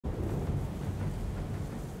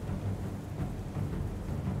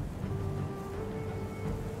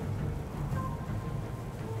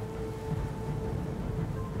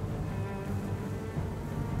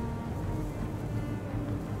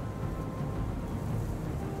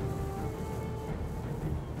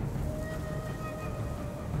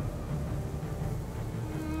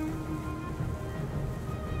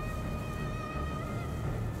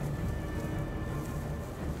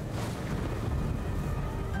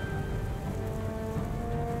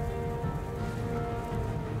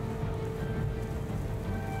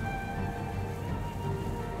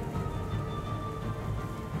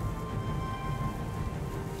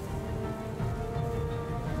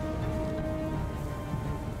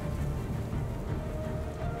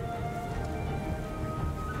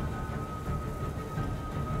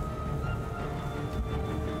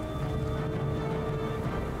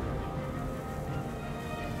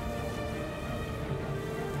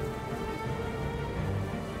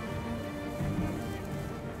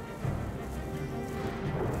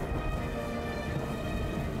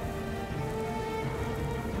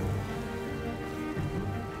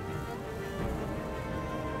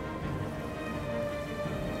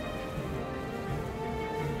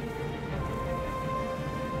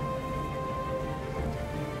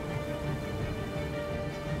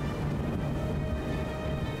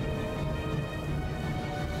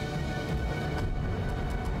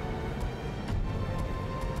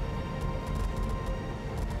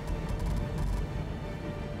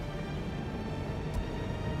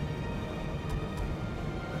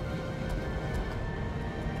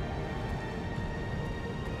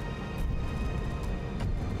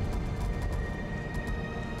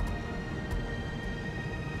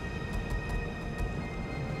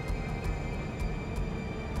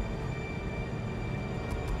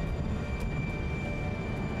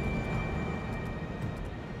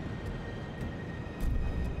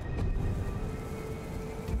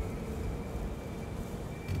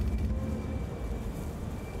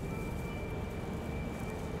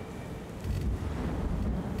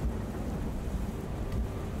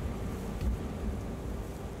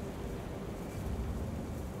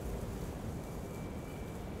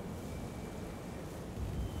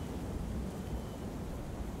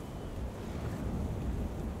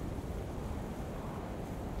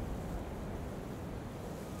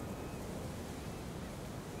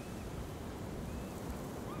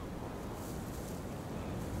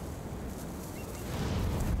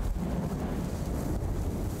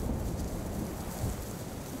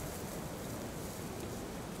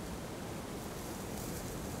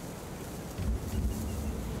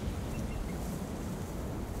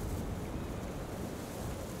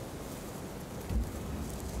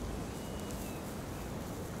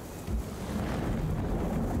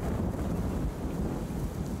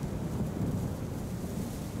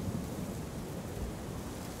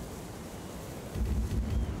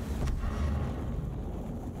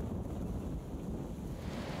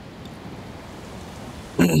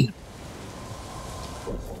Hello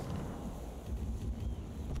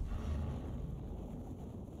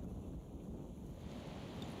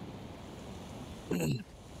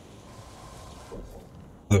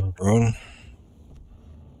everyone.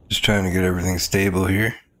 Just trying to get everything stable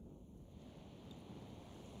here.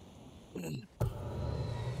 Hello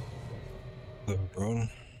everyone.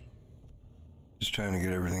 Just trying to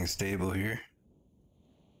get everything stable here.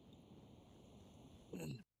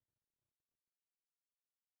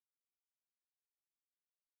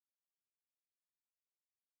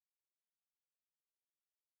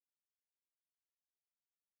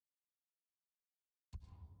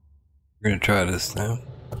 We're gonna try this now.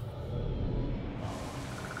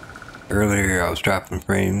 Earlier I was dropping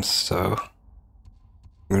frames, so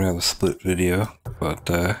we're gonna have a split video, but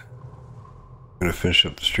I'm gonna finish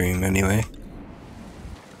up the stream anyway.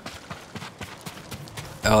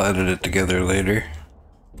 I'll edit it together later.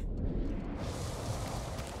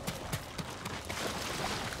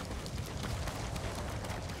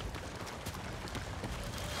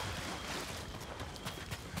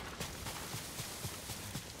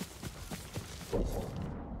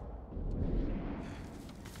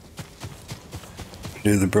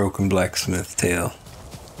 Do the broken blacksmith tale.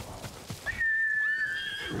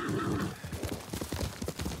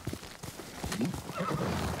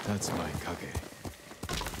 That's my Kage.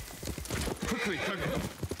 Quickly, Kage!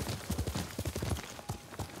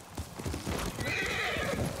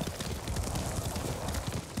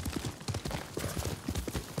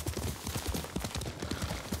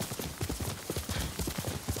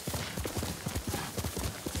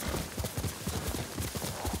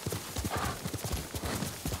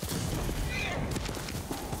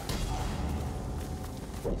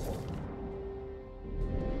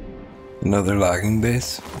 Another logging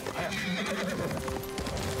base.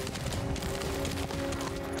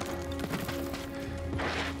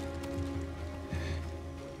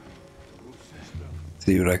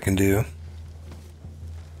 See what I can do.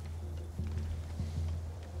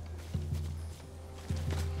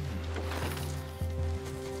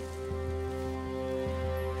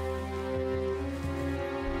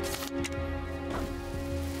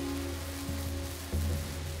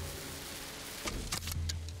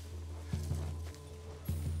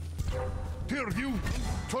 You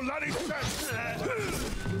to let it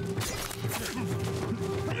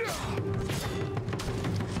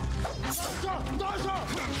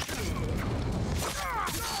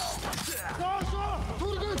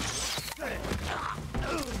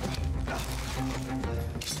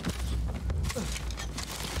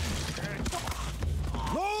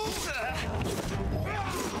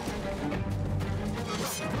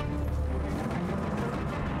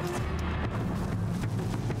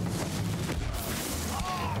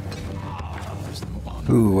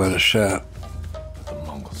Ooh, what a shot. But the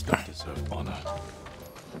Mongols don't deserve honor.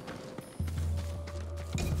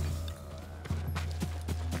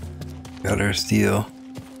 Got our steel.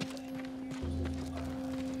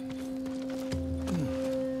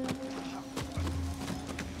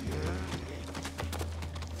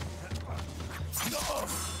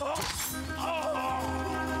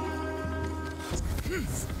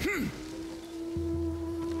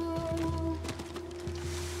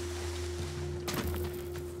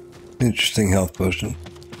 Interesting health potion.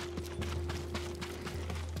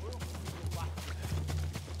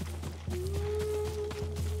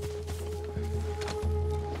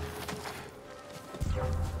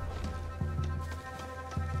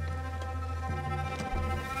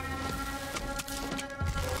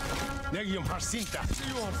 Negium Harsinta.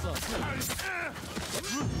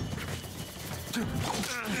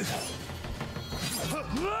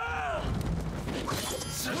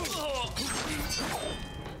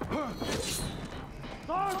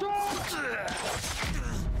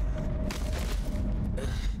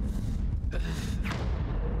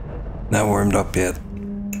 Not warmed up yet.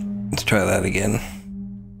 Let's try that again.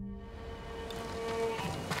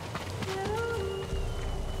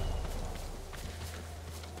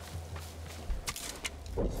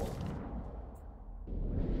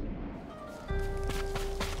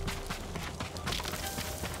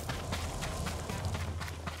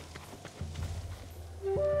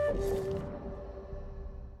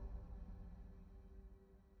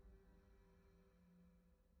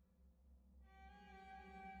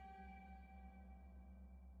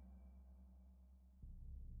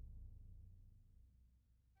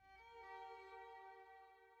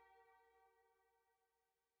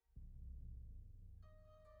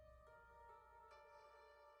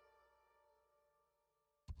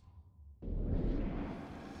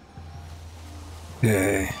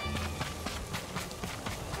 Okay.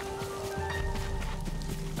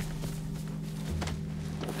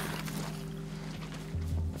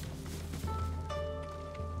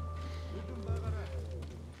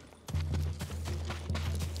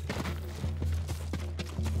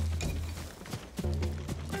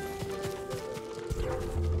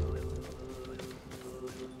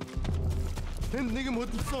 Тэнд нэг юм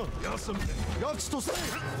хөдөлсөн. Яасан бэ? Ягч тусна.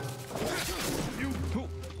 Юу?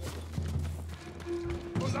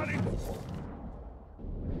 Толари.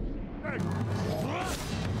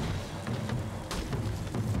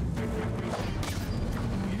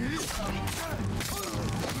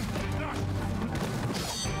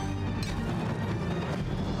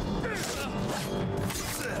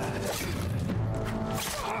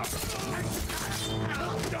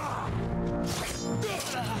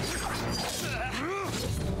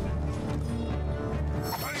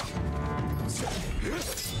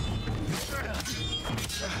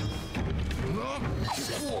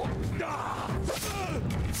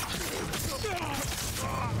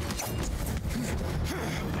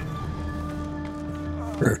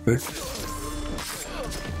 Perfect.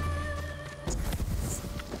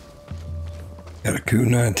 Got a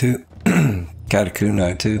kunai too. Got a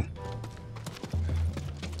kunai too.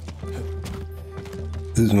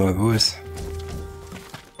 This is my voice.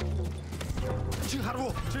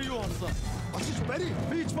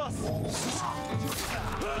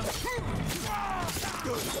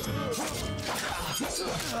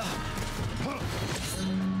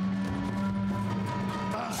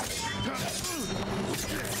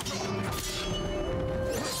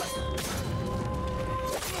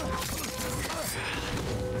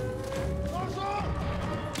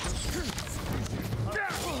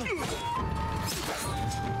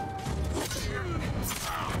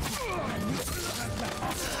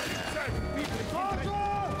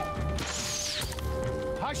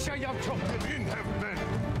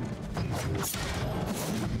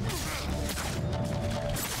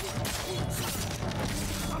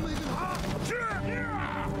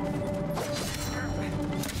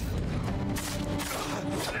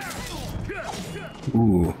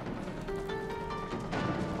 Ooh.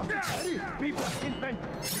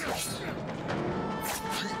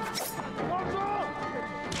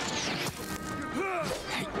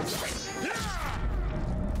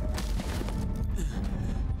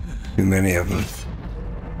 Too many of them.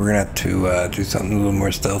 We're gonna have to do something a little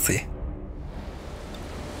more stealthy.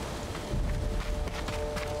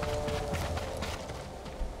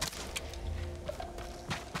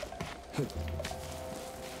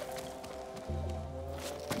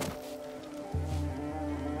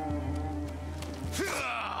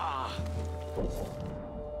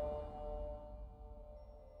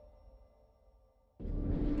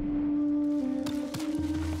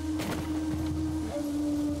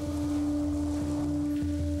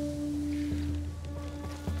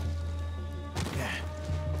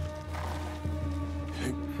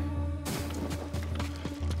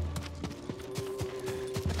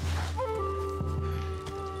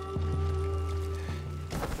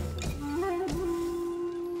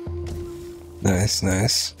 Nice,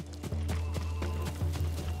 nice.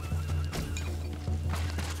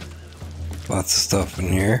 Lots of stuff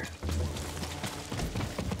in here.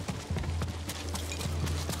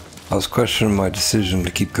 I was questioning my decision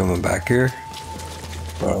to keep coming back here,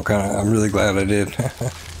 but I'm really glad I did.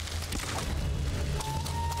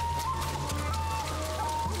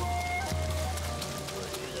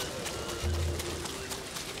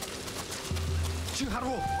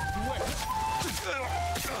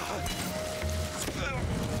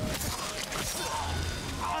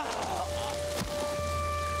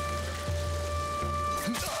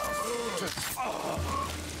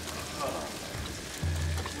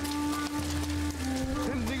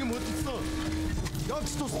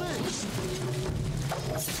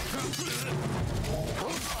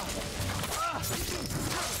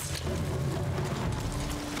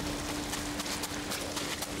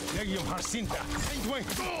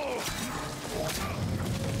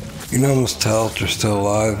 You can almost tell if they're still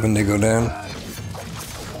alive when they go down.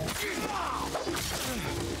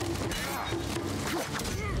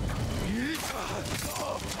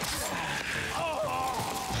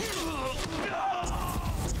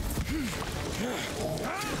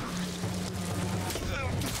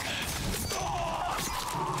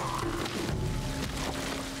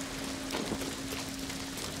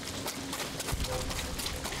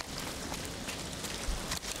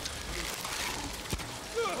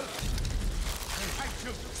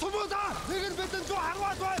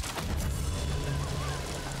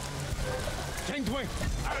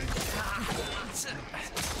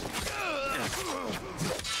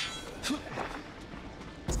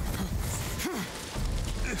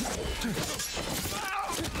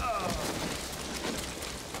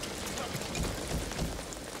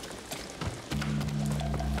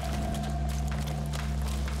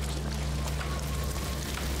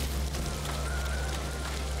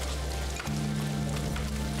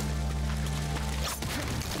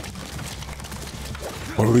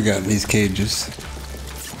 What do we got in these cages?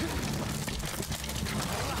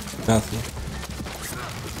 Nothing.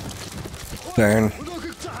 Darn.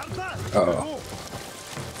 Uh-oh.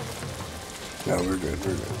 No, we're good,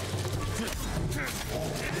 we're good.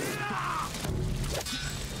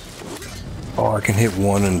 Oh, I can hit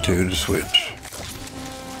 1 and 2 to switch.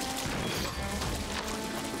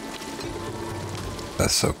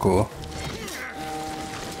 That's so cool.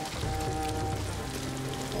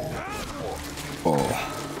 Oh.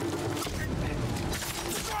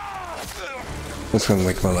 That's gonna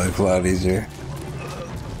make my life a lot easier.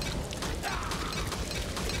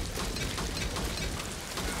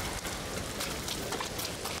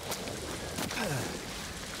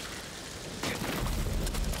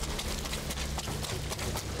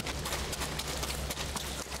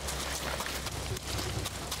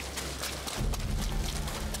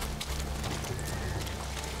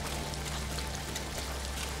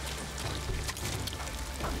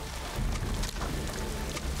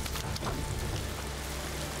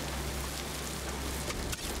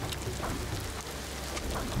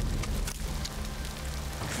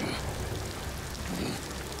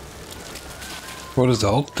 What does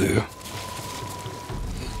alt do?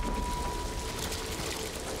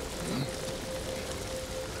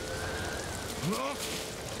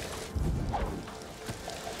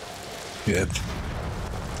 Shit.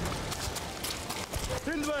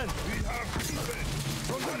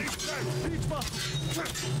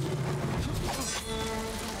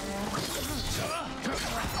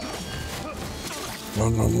 No,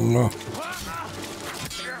 no, no, no.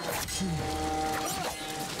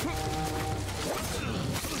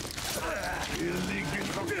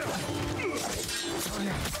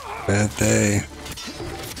 Bad day.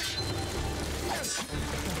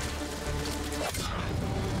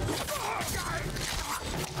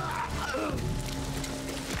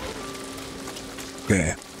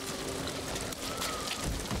 Okay.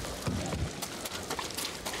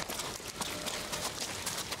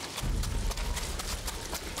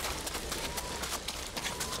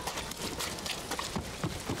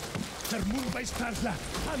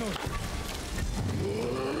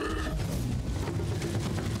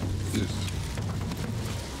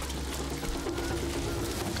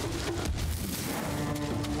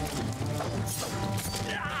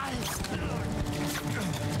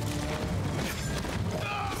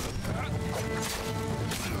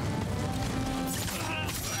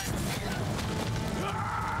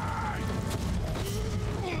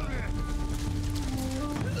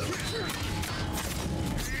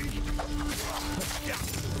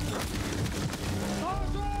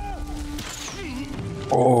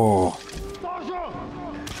 Oh.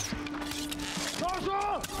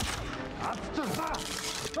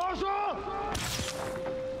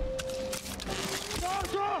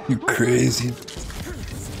 You crazy.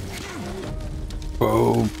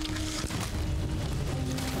 Whoa.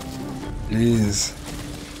 Jeez.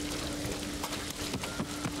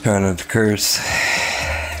 Trying not to curse.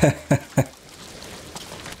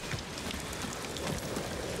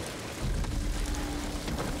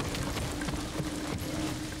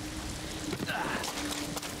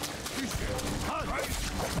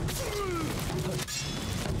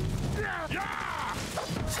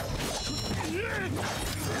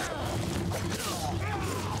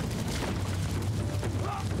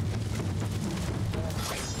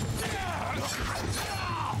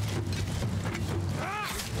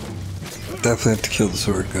 Definitely have to kill the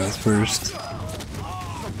sword gods first.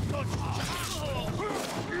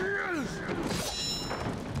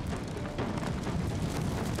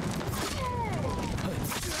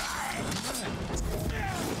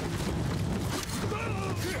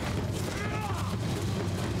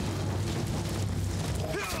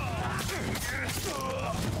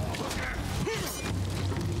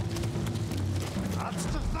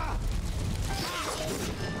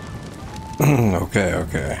 Okay,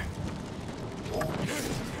 okay.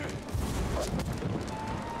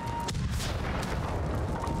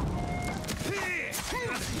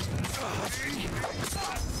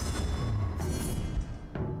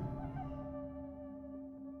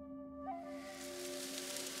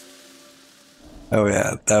 Oh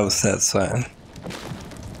yeah, that was that sign.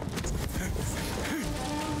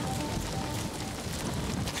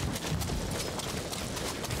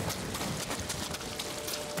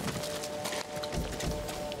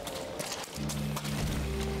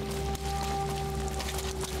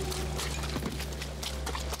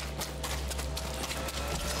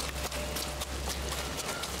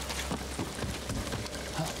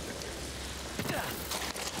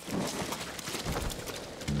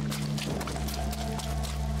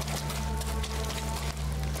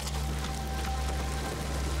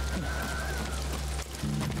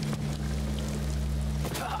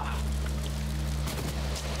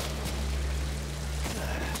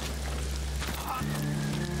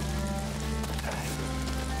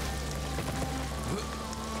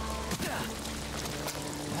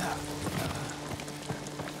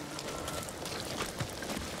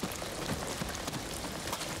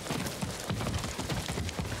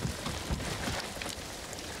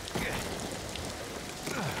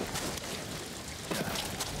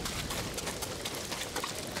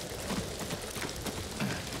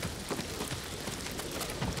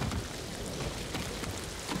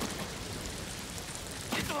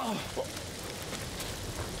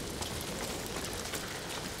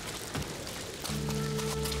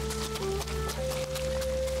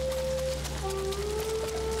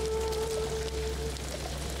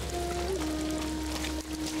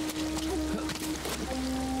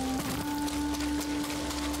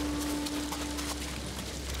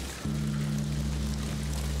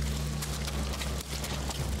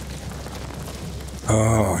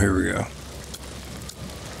 here we go.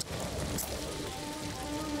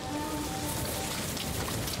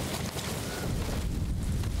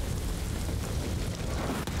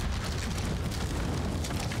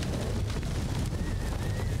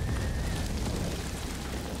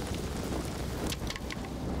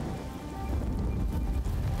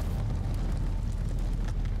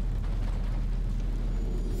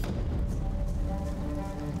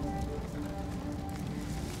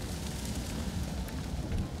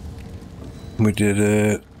 We did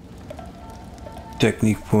it.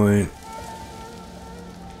 Technique point.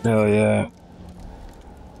 Hell yeah.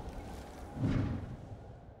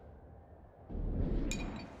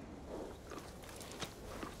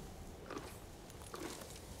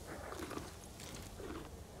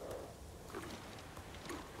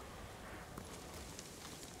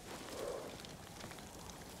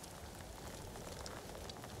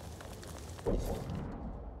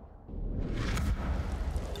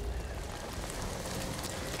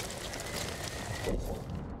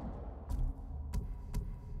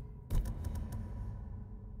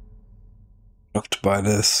 Enough to buy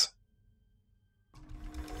this.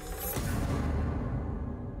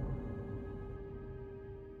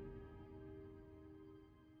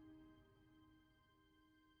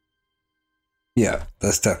 Yeah,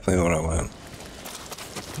 that's definitely what I want.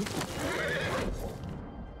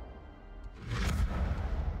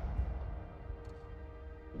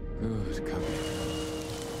 Good copy.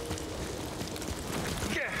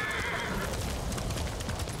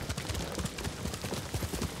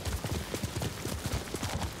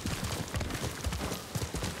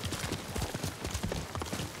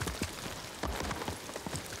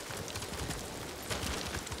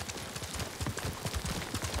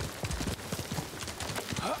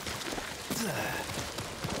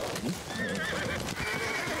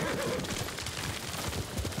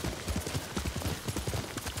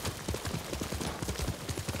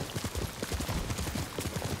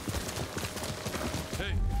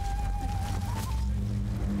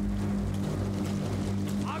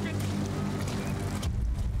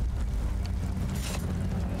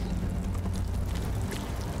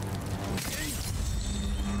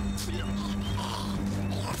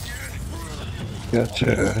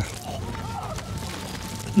 Gotcha.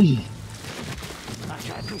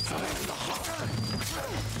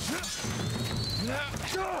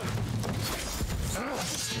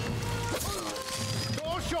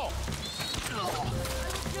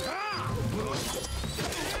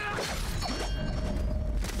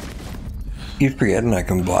 Keep forgetting I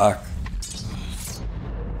can block.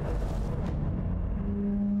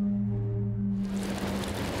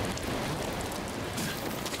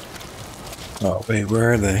 Oh wait,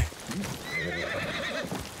 where are they?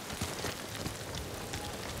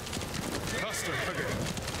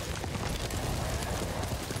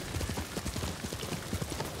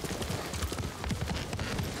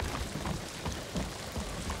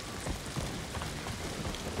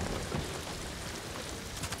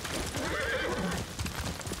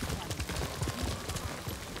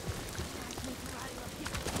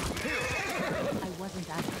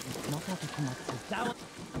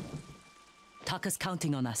 Taka's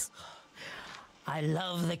counting on us. I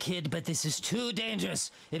love the kid, but this is too dangerous.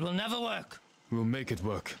 It will never work. We'll make it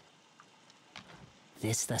work.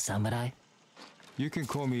 This the samurai? You can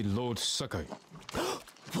call me Lord Sakai.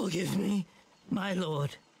 Forgive me, my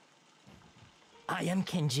lord. I am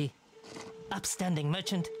Kenji, upstanding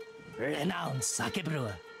merchant, renowned sake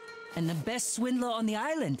brewer, and the best swindler on the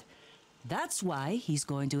island. That's why he's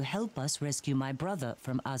going to help us rescue my brother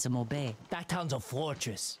from Azamo Bay. That town's a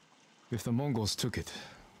fortress. If the Mongols took it,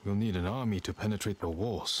 we'll need an army to penetrate the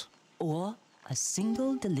walls. Or a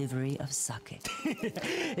single delivery of sake.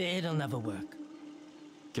 It'll never work.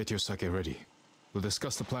 Get your sake ready. We'll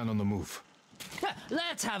discuss the plan on the move.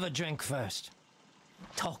 Let's have a drink first.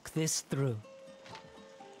 Talk this through.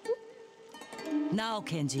 Now,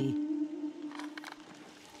 Kenji.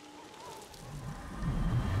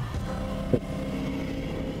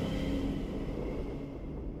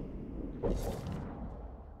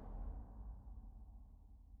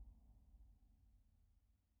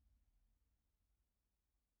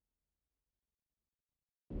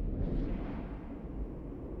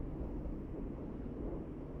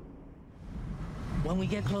 When we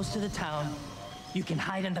get close to the town, you can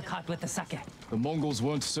hide in the cart with the sake. The Mongols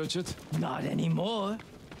won't search it? Not anymore.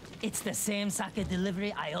 It's the same sake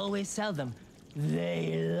delivery I always sell them.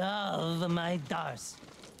 They love my dars.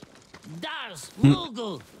 Dars,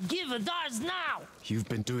 Mughal, give a dars now! You've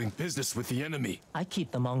been doing business with the enemy. I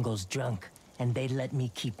keep the Mongols drunk, and they let me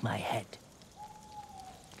keep my head.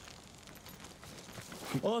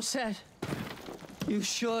 All set. You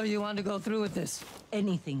sure you want to go through with this?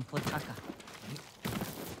 Anything for Taka.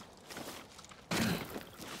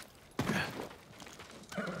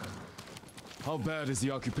 How bad is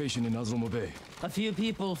the occupation in Azuma Bay? A few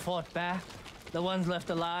people fought back. The ones left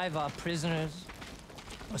alive are prisoners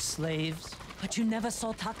or slaves. But you never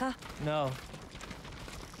saw Taka? No.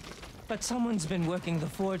 But someone's been working the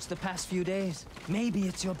forge the past few days. Maybe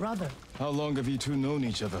it's your brother. How long have you two known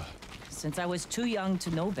each other? Since I was too young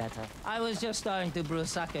to know better. I was just starting to brew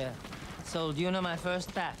sake. Sold Yuna my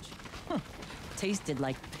first batch. Tasted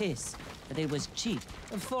like piss, but it was cheap.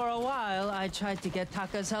 For a while, I tried to get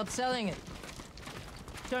Taka's help selling it.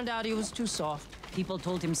 Turned out he was too soft. People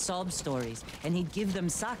told him sob stories, and he'd give them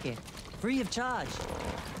sake, free of charge.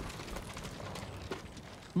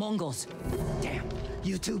 Mongols. Damn,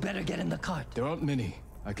 you two better get in the cart. There aren't many.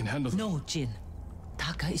 I can handle them. No, Jin.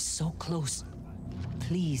 Taka is so close.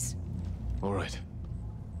 Please. All right.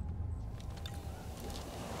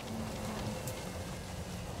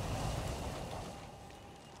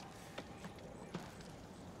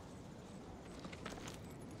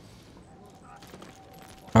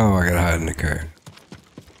 Oh, I gotta hide in the cart.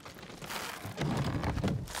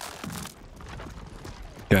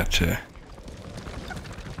 Gotcha.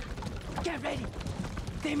 Get ready.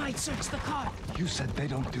 They might search the car. You said they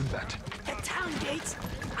don't do that. The town gates.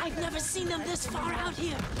 I've never seen them this far out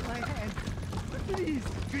here. My hand. Please,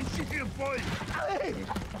 Kinshi here, boy. Hey!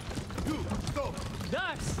 You, stop.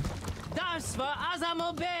 Dars! Dars for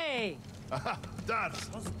Azamo Bay! Aha, Dars,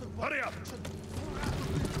 hurry up.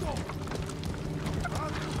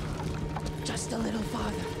 Just a little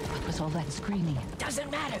farther. What was all that screaming? Doesn't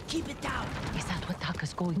matter. Keep it down. Is that what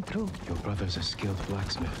Taka's going through? Your brother's a skilled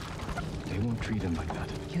blacksmith. They won't treat him like that.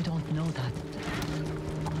 You don't know that.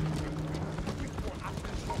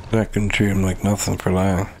 I couldn't treat him like nothing for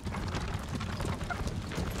long.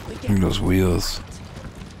 Look at those wheels.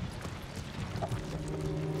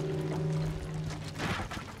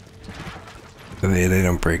 They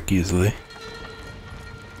don't break easily.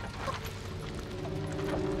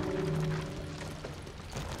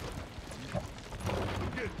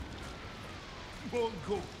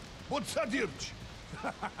 Mongo, what's that dirge?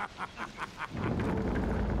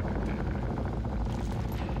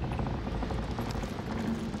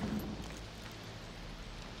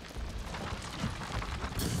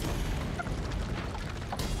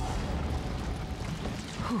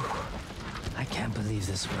 I can't believe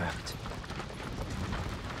this worked.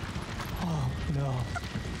 Oh no.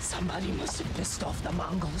 Somebody must have pissed off the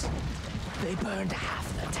Mongols. They burned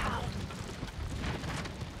half the town.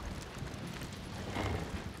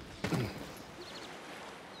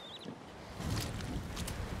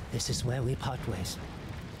 This is where we part ways.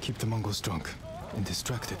 Keep the Mongols drunk and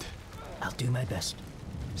distracted. I'll do my best.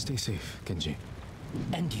 Stay safe, Genji.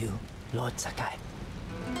 And you, Lord Sakai.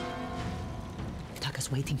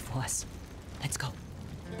 Taka's waiting for us. Let's go.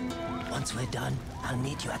 Once we're done, I'll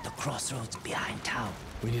meet you at the crossroads behind town.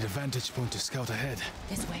 We need a vantage point to scout ahead.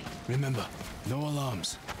 This way. Remember, no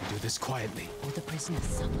alarms. We do this quietly. All the prisoners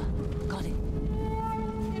suffer. Got it.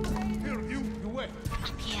 Here, you wait.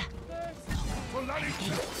 Up here.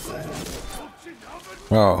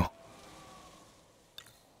 Oh.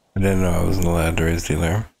 I didn't know I wasn't allowed to raise the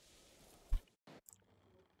alarm.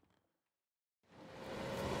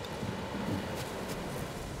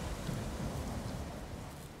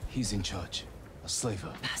 He's in charge. A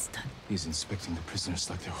slaver. Bastard. He's inspecting the prisoners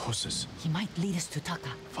like they're horses. He might lead us to Taka.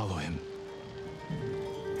 Follow him.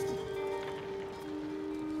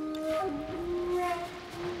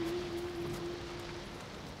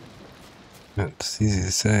 It's easy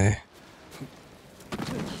to say.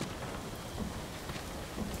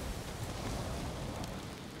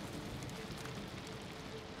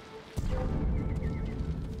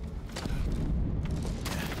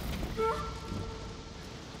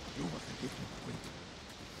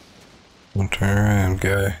 Don't turn around,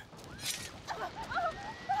 guy.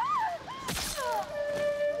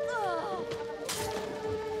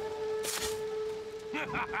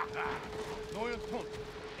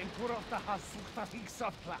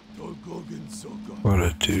 What a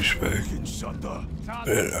douchebag. I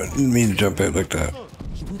didn't mean to jump out like that.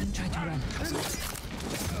 He wouldn't try to run.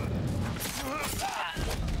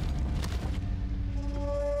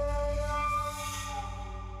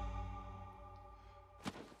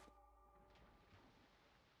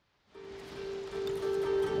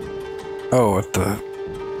 Oh, what the?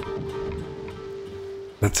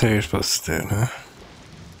 That's how you're supposed to do, huh?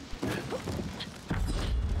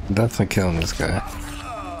 Definitely killing this guy.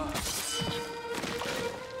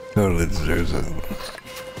 Totally deserves it.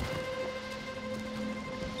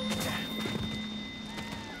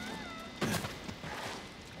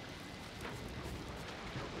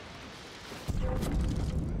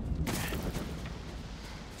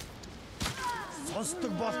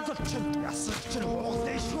 Сонсдог болтол чинь ясаж чинь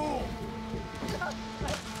уулын шүү.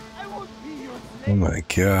 I won't be your slave. Oh my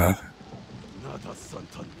god. Надад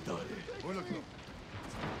сантантари.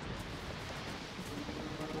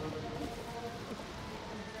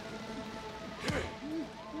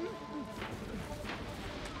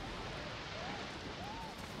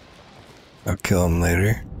 I'll kill him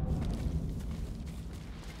later.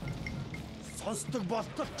 Сонсдог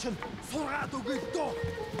болтол чинь сургаад өгөө дөө.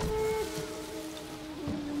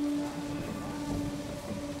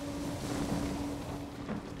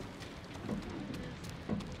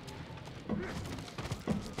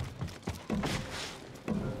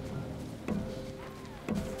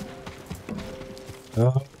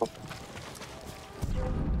 Oh.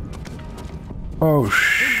 Oh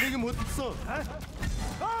shit. Нэг юм хөдөлсөн.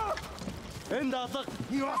 Энд алга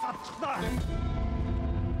юус авчихлаа.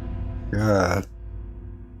 God.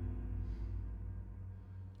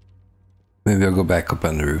 Maybe I'll go back up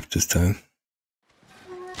on the roof this time.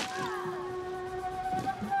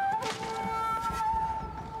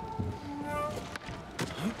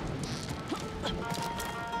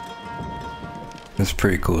 That's a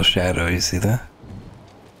pretty cool shadow, you see that?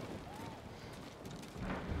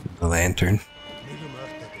 The lantern.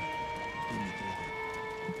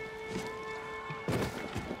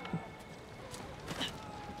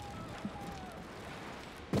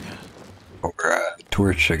 Or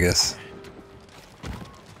torch, I guess.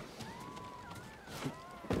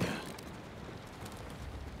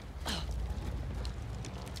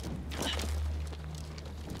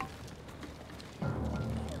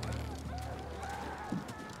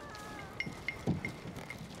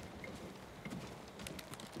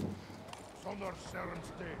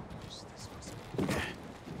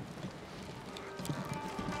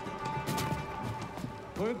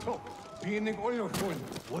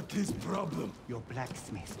 What is problem? Your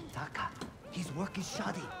blacksmith, Taka. His work is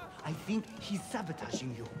shoddy. I think he's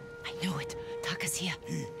sabotaging you. I knew it. Taka's here.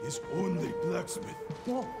 He is only blacksmith.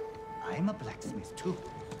 No, I'm a blacksmith too,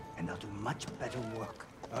 and I'll do much better work.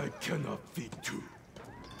 I cannot feed two.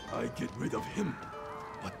 I get rid of him,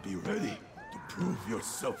 but be ready to prove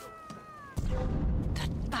yourself. That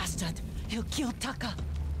bastard! He'll kill Taka!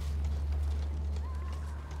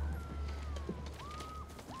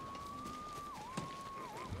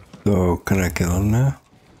 So, can I kill him now?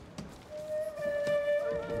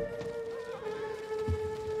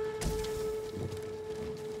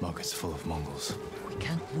 Market's full of Mongols. We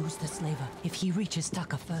can't lose the slaver if he reaches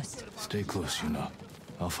Taka first. Stay close, Yuna.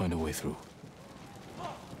 I'll find a way through.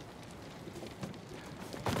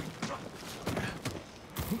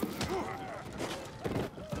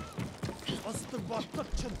 Сонсдог болтол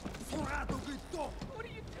чинь сургаад өгөө дөө.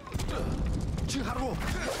 Чи харуу.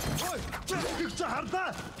 Ой, чи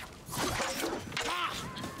харлаа.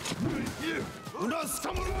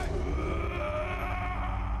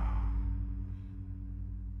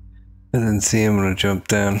 I didn't see him when I jumped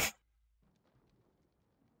down.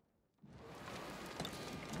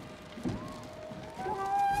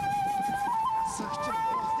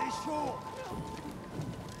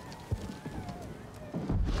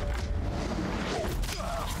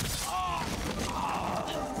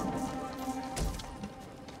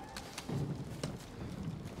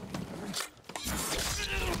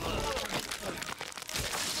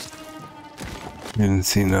 Didn't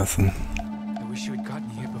see nothing. I wish you had gotten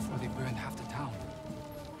here before they burned half the town.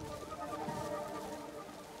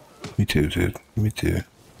 Me too, dude. Me too.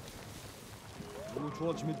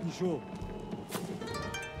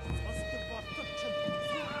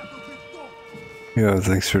 Yo,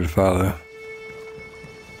 thanks for the follow.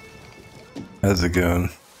 How's it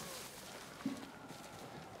going?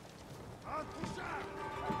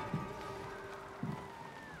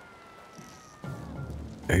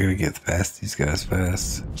 I gotta get past these guys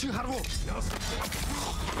fast.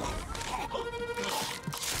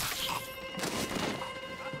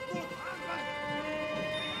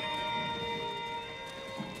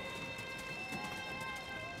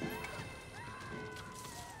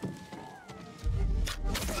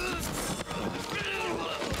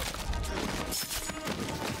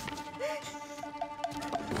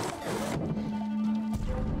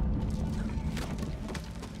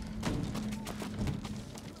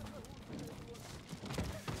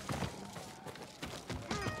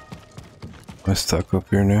 Am I stuck up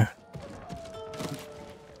here now?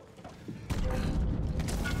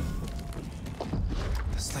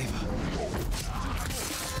 The slaver.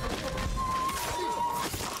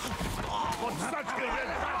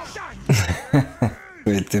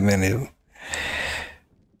 Way too many of them.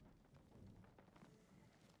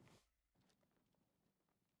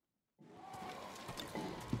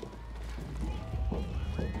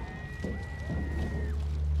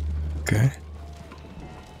 Okay.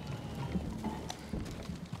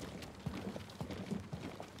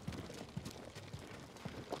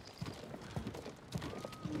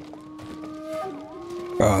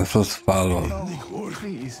 Oh, I'm supposed to follow him. No,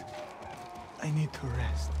 please. I need to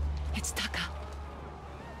rest. It's Taka.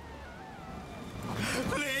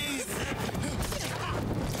 Please!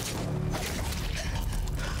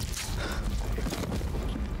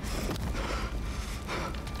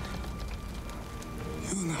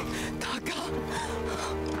 Taka!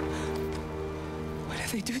 What did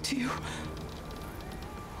they do to you?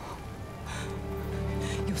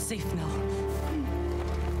 You're safe now.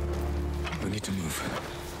 We need to move.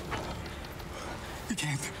 We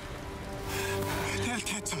can't. They'll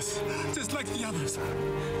catch us, just like the others.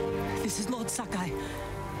 This is Lord Sakai.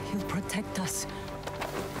 He'll protect us.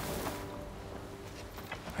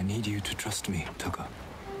 I need you to trust me, Taka.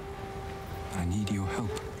 I need your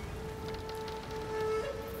help.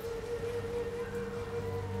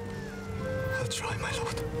 I'll try, my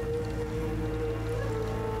lord.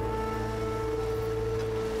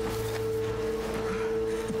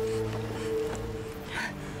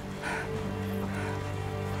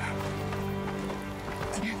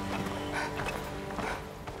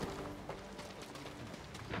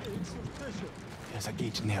 There's a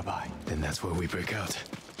gate nearby. Then that's where we break out.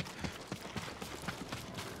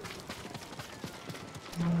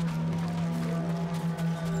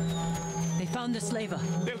 They found the slaver.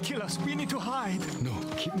 They'll kill us. We need to hide. No,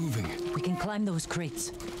 keep moving. We can climb those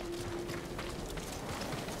crates.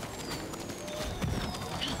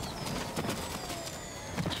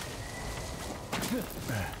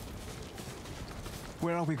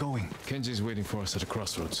 Where are we going? Kenji's waiting for us at the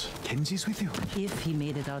crossroads. Kenji's with you? If he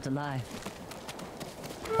made it out alive.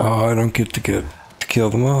 Oh, I don't get to kill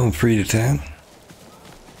them all. I'm 3 to 10.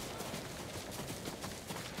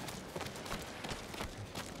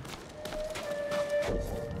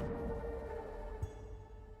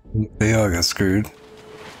 They all got screwed.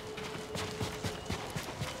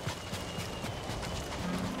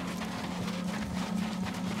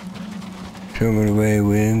 Show me the way,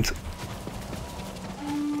 wind.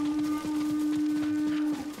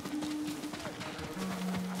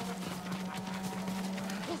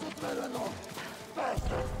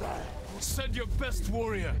 Send your best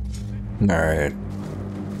warrior. Alright.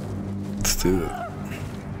 Let's do it.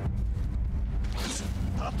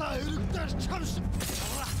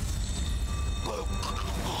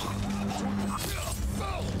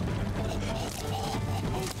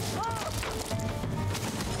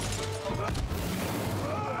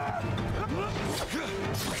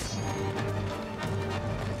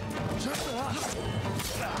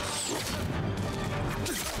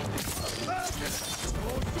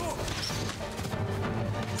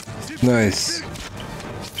 Nice.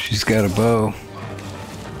 She's got a bow.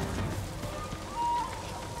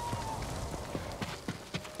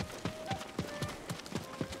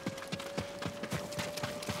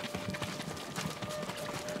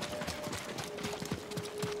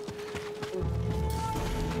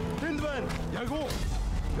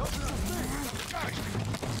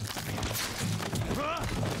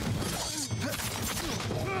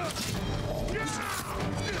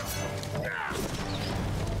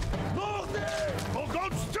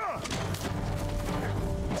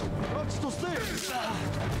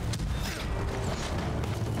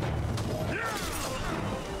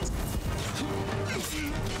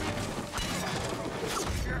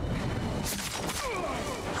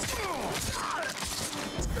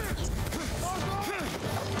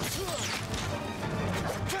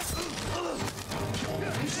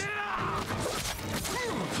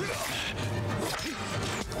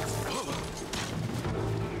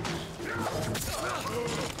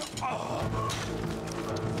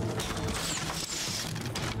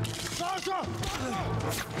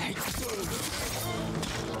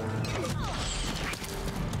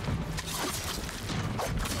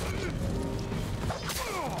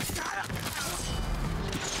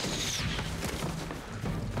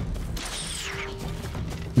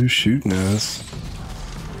 Who's shooting us?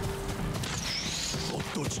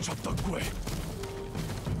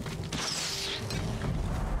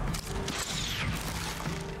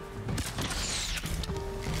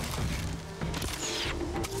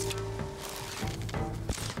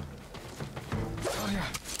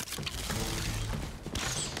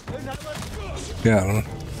 Got him.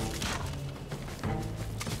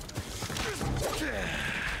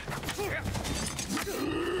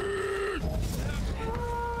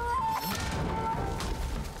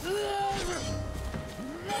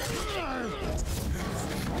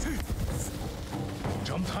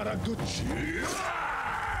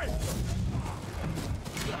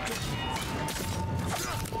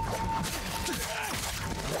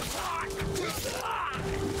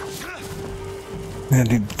 I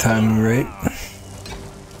did the timing right.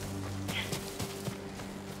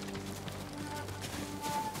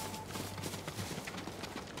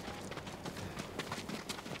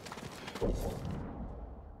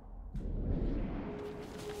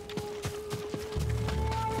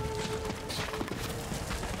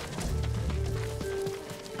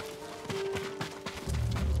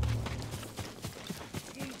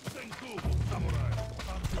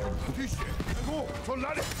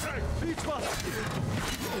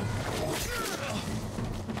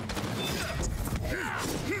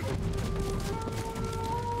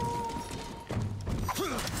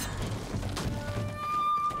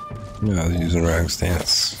 No, I was using wrong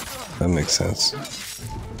stance. That makes sense.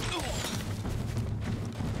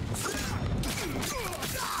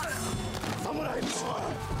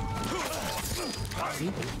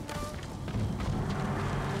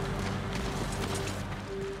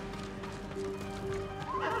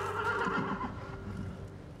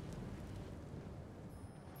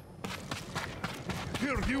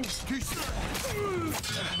 Here you kiss.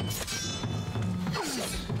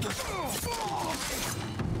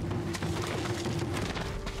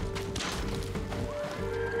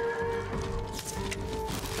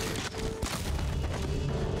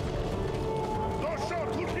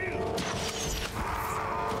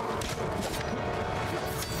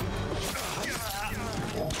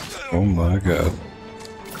 Oh my god.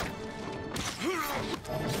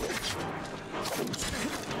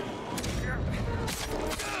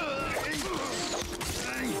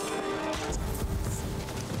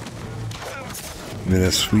 Give me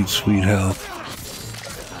that sweet, sweet health.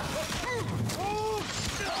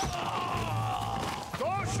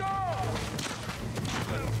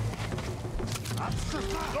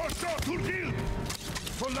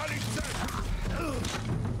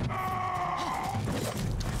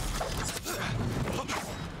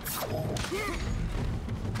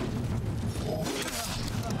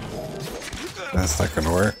 That's not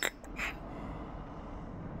gonna work.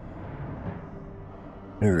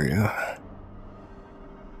 There we go.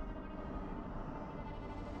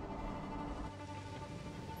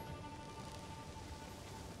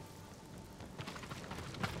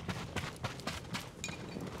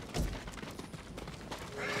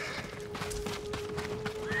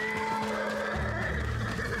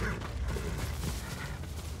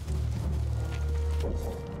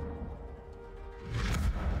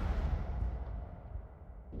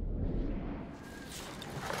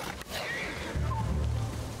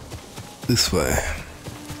 This way.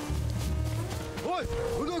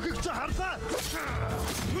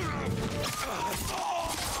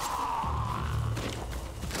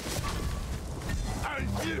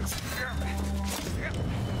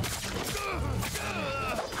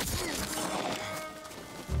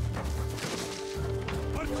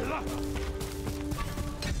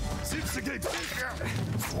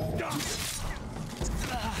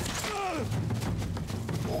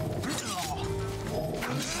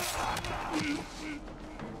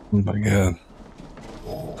 Oh my god.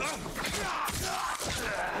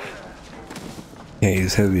 Can't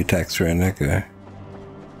use heavy attacks around that guy.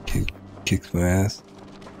 Kicks my ass.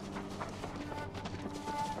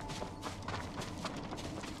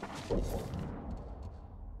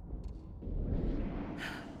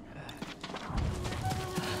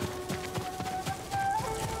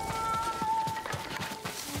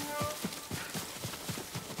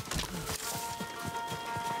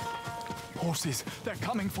 Horses, they're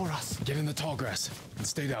coming for us. Get in the tall grass and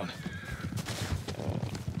stay down.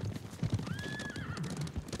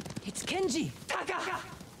 It's Kenji! Taka!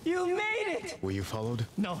 You made it! Were you followed?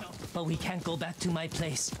 No, but we can't go back to my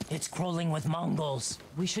place. It's crawling with Mongols.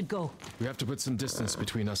 We should go. We have to put some distance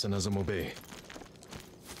between us and Azamo Bay.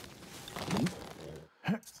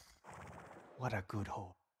 What a good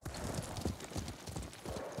hole.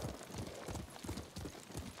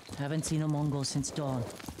 Haven't seen a Mongol since dawn.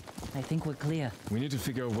 I think we're clear. We need to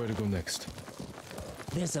figure out where to go next.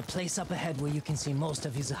 There's a place up ahead where you can see most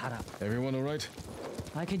of Izuhara. Everyone all right?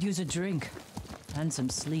 I could use a drink. And some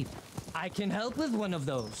sleep. I can help with one of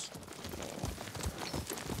those.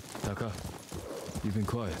 Taka, you've been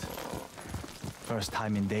quiet. First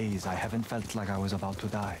time in days I haven't felt like I was about to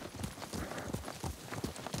die.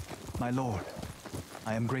 My lord,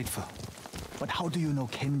 I am grateful. But how do you know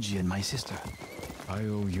Kenji and my sister? I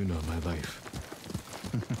owe Yuna my life.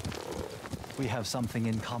 We have something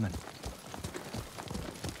in common.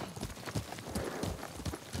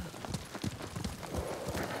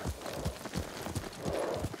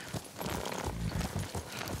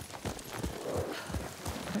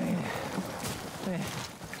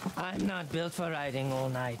 I'm not built for riding all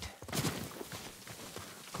night.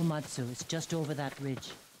 Komatsu is just over that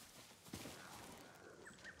ridge.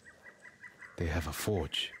 They have a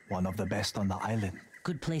forge. One of the best on the island.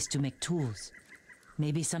 Good place to make tools.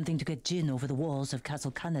 Maybe something to get Jin over the walls of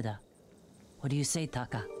Castle Canada. What do you say,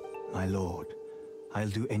 Taka? My lord, I'll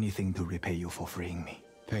do anything to repay you for freeing me.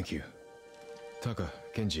 Thank you. Taka,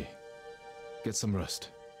 Kenji, get some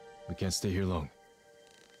rest. We can't stay here long.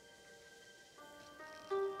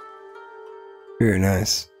 Very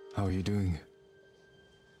nice. How are you doing?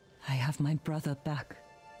 I have my brother back.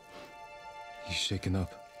 He's shaken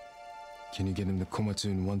up. Can you get him to Komatsu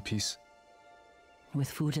in one piece? With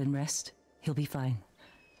food and rest, he'll be fine.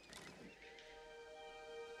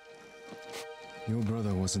 Your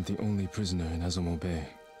brother wasn't the only prisoner in Azamo Bay.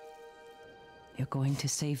 You're going to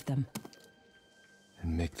save them.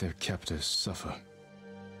 And make their captors suffer.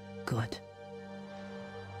 Good.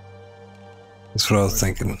 That's what I was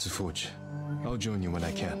thinking. Komatsu Forge. I'll join you when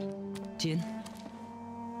I can. Jin?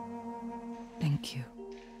 Thank you.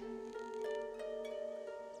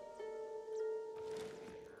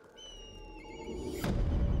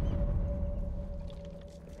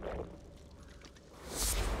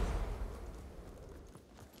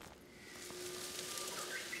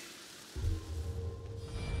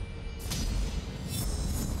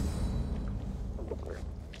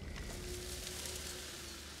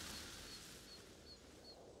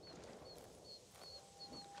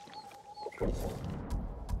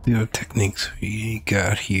 The techniques we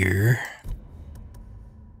got here.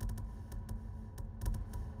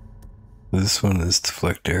 This one is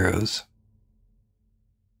deflect arrows.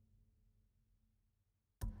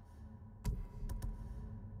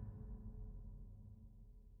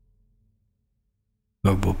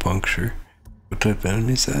 Double puncture. What type of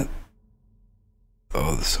enemy is that?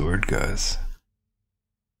 Oh, the sword guys.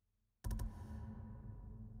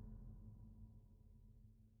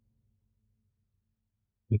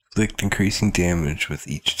 Inflict increasing damage with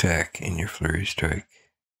each attack in your flurry strike.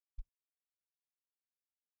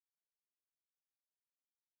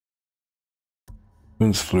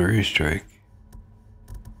 When's flurry strike?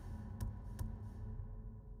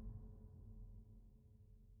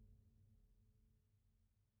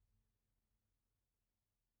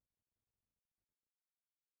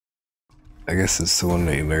 I guess it's the one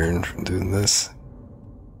they learned from doing this.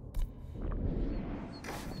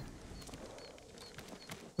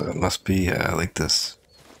 So it must be like this.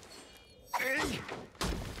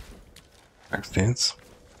 Back stance.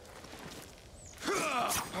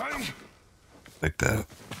 Like that.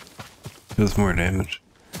 Does more damage.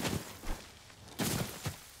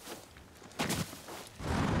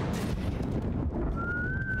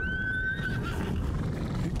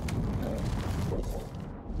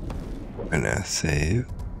 And now save.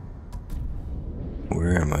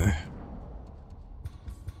 Where am I?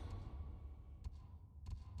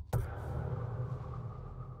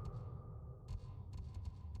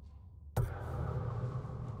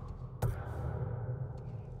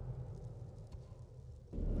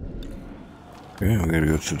 Okay, we gotta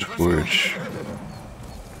go to the forge.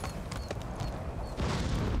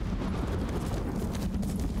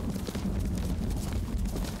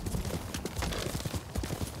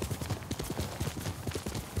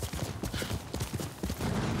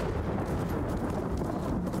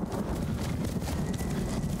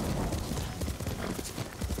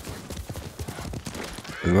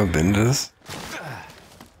 Have I been to this?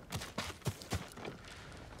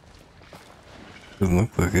 Doesn't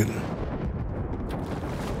look like it.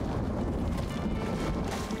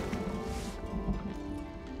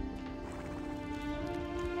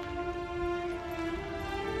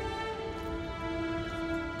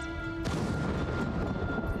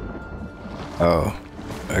 Oh,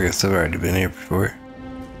 I guess I've already been here before.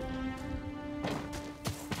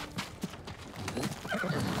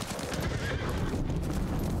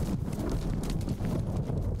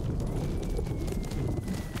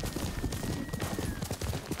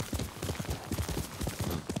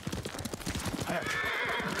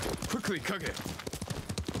 Quickly, Kage!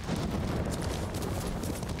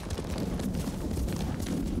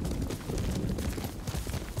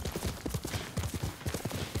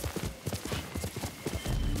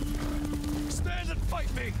 Stand and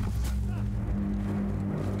fight me!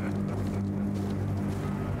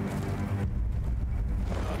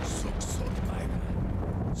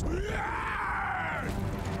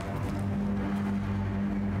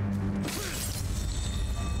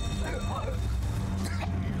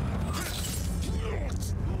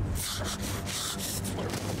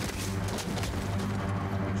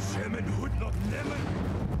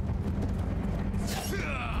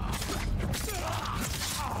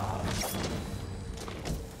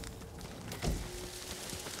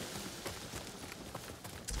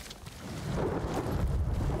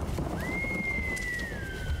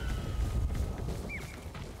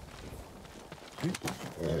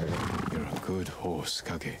 You're a good horse,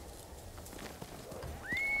 Kage.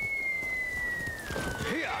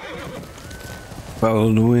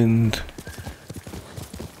 Follow the wind.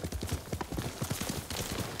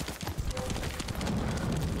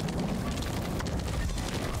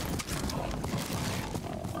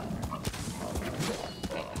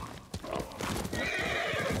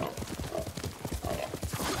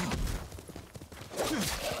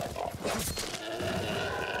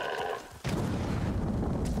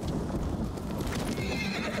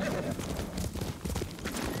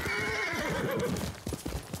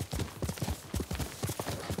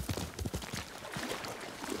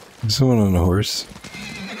 Someone on a horse.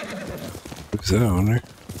 Who's that on there?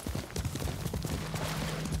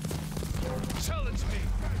 Challenge me.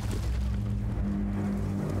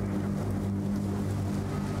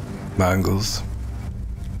 Mongols.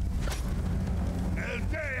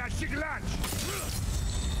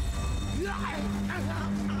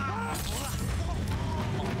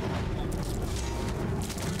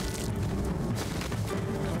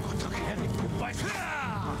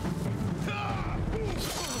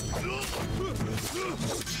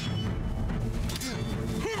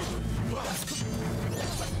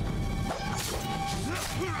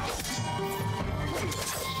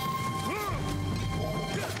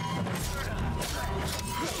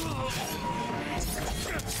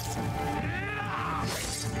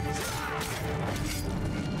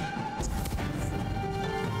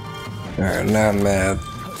 Alright, now I'm mad.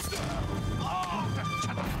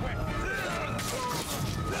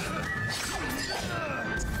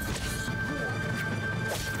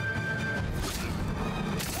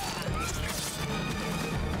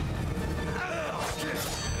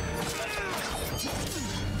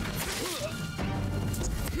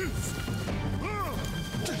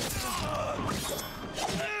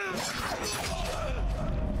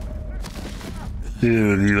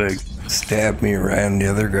 Dude, he like stabbed me around the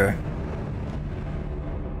other guy.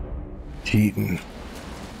 Cheating.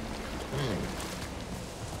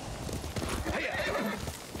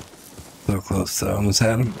 So close to almost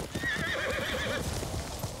had him.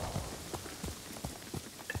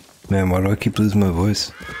 Man, why do I keep losing my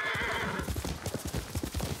voice?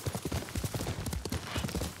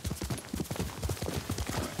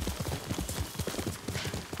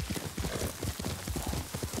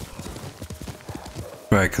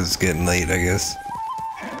 Right, because it's getting late, I guess.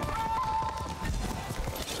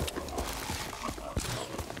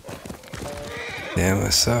 Damn, I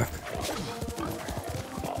suck.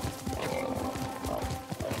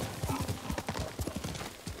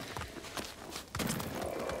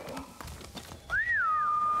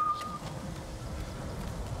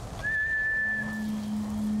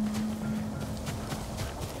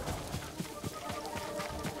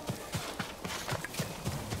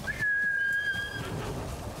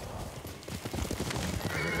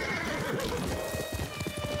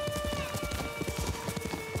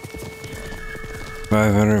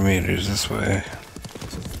 $500 this way.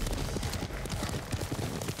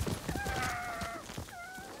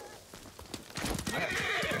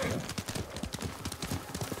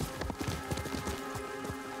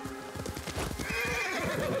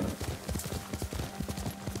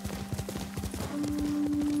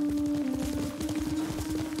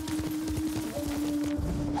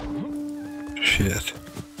 Shit.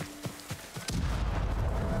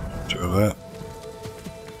 Throw that.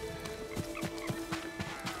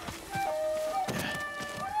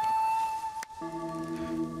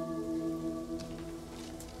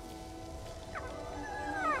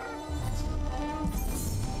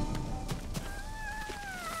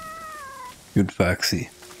 Good Foxy.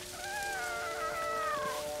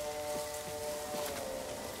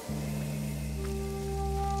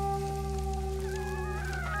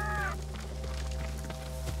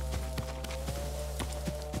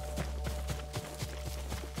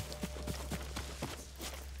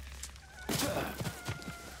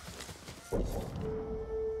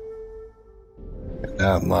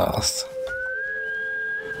 Now I'm lost.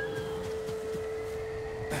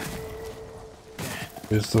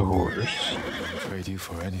 Here's the horse. Trade you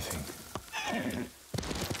for anything.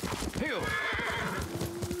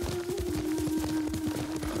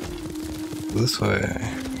 This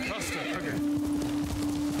way.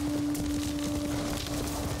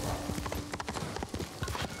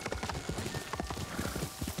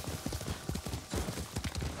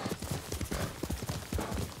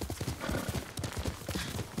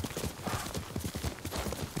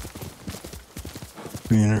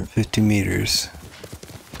 $350.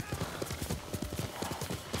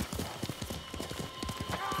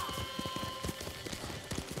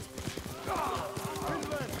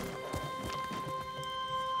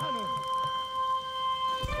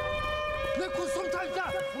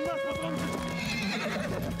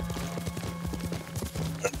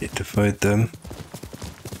 Need to fight them.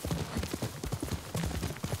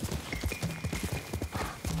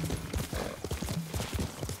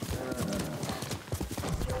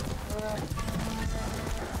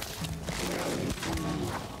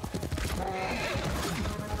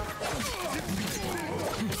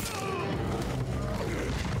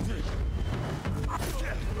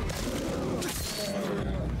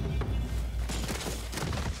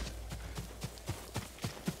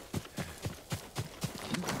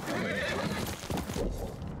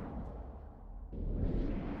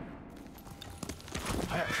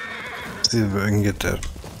 See if I can get that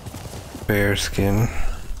bear skin.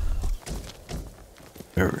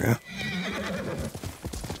 There we go.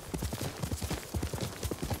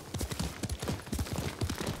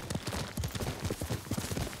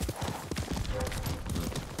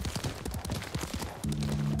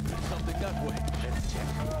 Something that way. Let's check.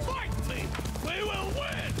 Fight me! We will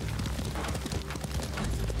win!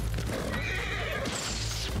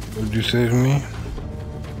 Would you save me?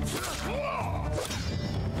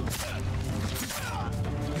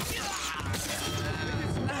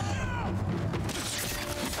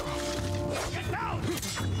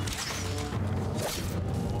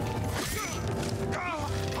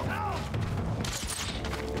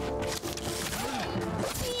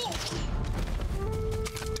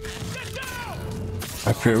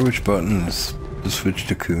 I forget which button is to switch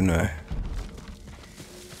to kunai.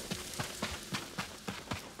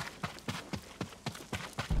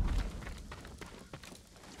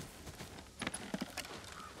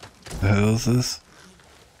 The hell is this?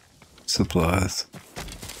 Supplies.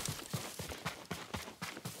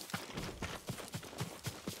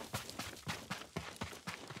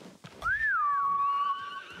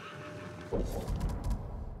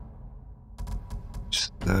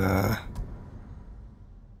 Just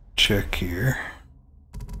check here.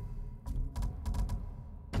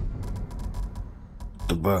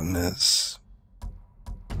 The button is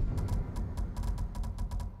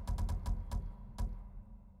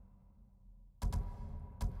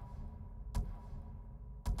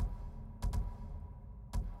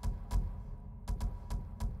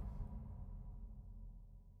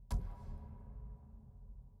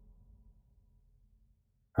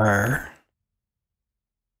R.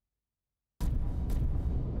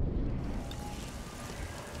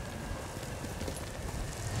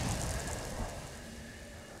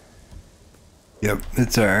 Yep,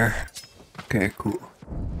 it's R. Okay, cool.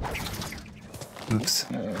 Oops.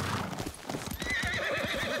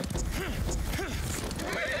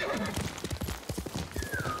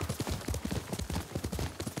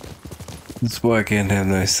 That's why I can't have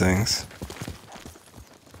nice things.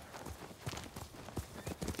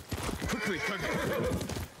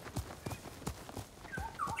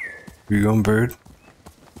 Where you going, bird?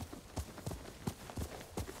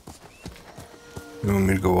 You want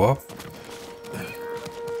me to go up?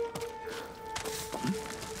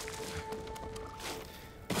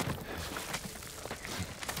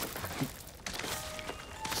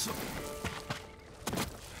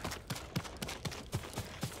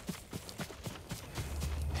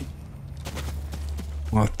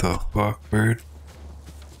 What the fuck, bird?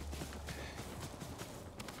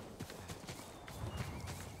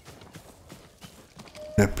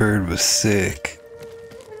 That bird was sick.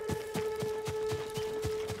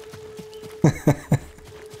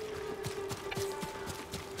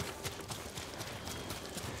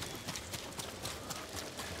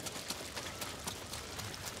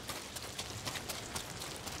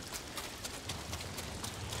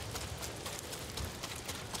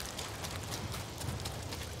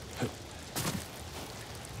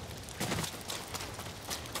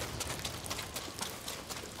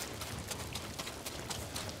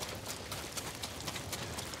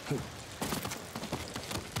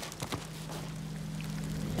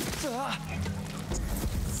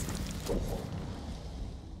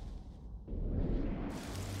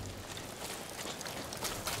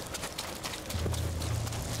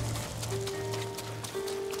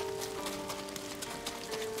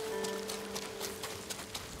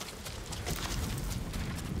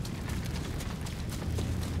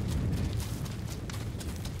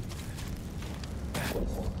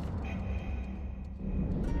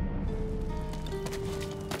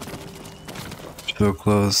 So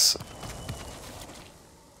close.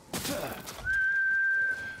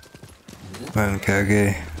 Man,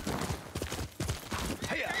 Kage.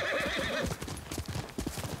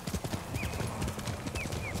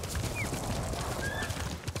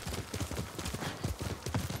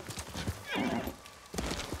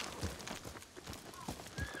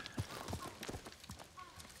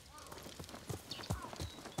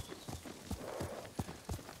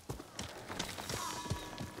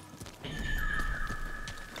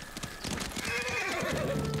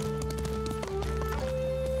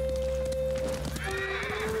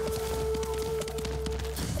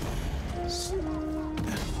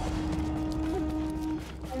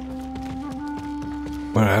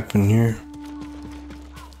 What happened here?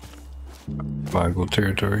 Mongol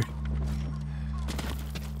territory.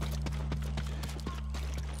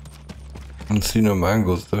 I don't see no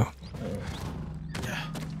Mongols though.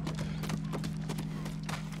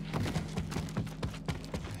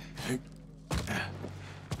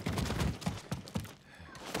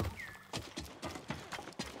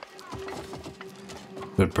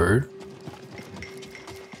 The bird?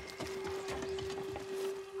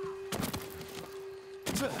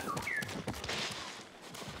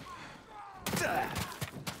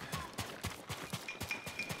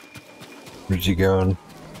 Where's he going?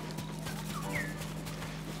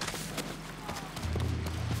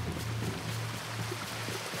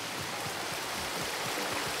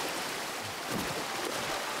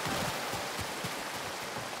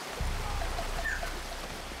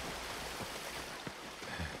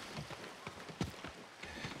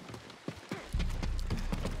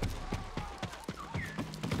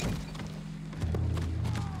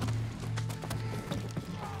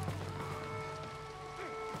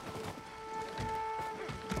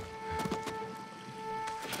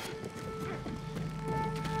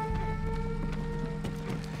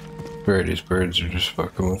 Swear these birds are just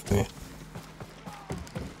fucking with me.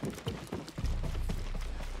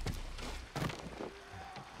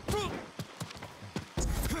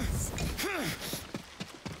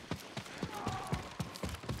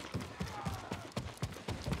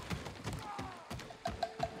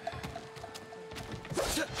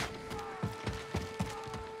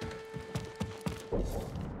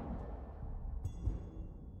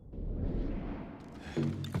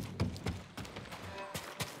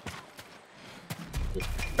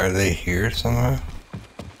 Are they here somewhere?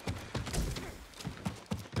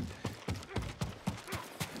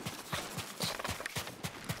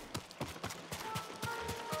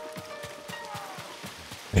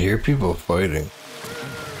 I hear people fighting.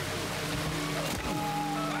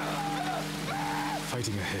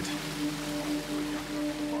 Fighting ahead.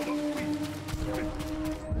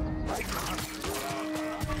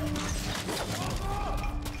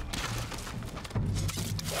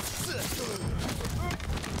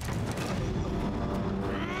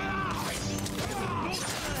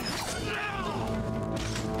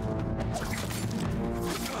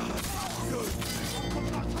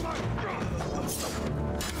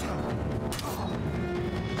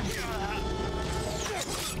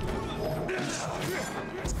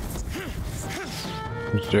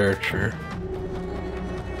 Where's the archer?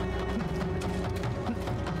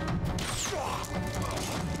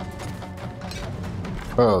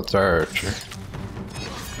 Oh, it's our archer.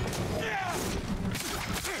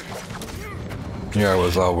 Yeah, I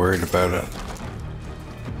was all worried about it.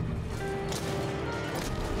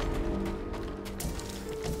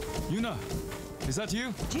 Yuna, is that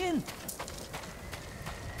you? Jin!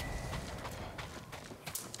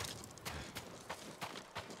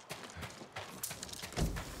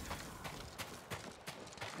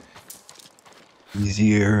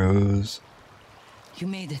 Easy arrows. You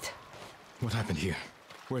made it. What happened here?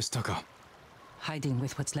 Where's Taka? Hiding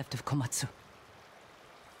with what's left of Komatsu.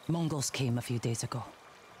 Mongols came a few days ago.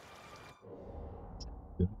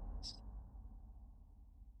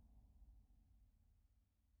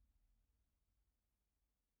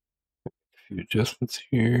 Few adjustments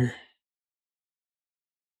here.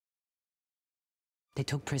 They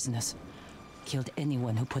took prisoners. Killed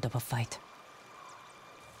anyone who put up a fight.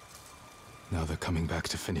 Now they're coming back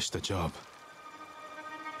to finish the job.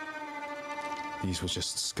 These were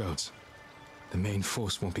just scouts. The main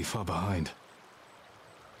force won't be far behind.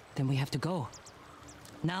 Then we have to go.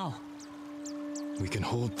 Now. We can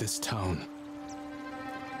hold this town.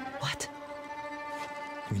 What?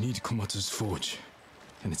 We need Komatsu's forge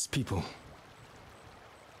and its people.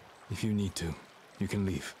 If you need to, you can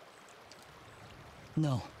leave.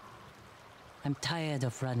 No. I'm tired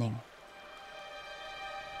of running.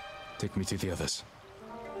 Take me to the others.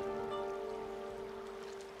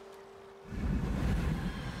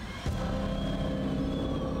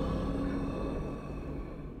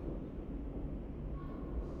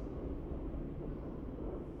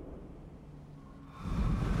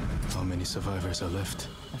 How many survivors are left?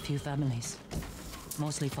 A few families.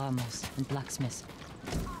 Mostly farmers and blacksmiths.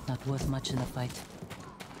 Not worth much in a fight.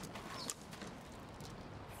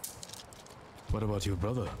 What about your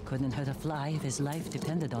brother? Couldn't hurt a fly if his life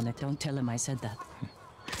depended on it. Don't tell him I said that.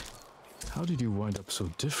 How did you wind up so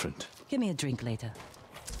different? Give me a drink later.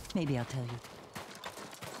 Maybe I'll tell you.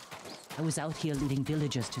 I was out here leading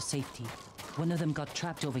villagers to safety. One of them got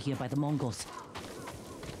trapped over here by the Mongols.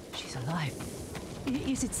 She's alive.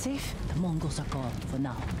 Is it safe? The Mongols are gone for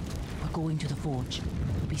now. We're going to the forge.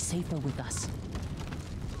 It'll be safer with us.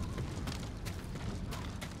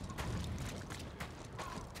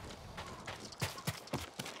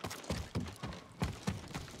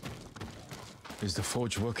 Is the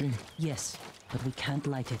forge working? Yes, but we can't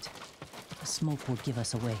light it. The smoke will give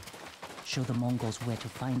us away. Show the Mongols where to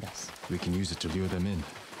find us. We can use it to lure them in.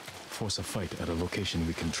 Force a fight at a location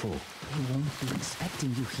we control. They won't be expecting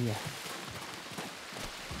you here.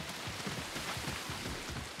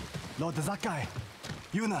 Lord Sakai,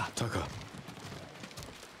 Yuna. Taka,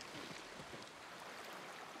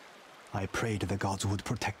 I prayed the gods would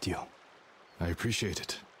protect you. I appreciate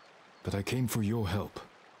it, but I came for your help.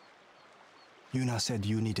 Yuna said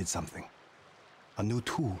you needed something. A new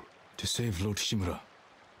tool. To save Lord Shimura.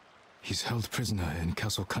 He's held prisoner in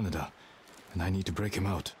Castle Kaneda, and I need to break him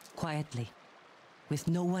out. Quietly, with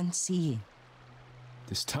no one seeing.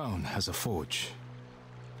 This town has a forge,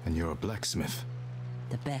 and you're a blacksmith.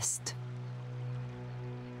 The best.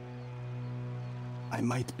 I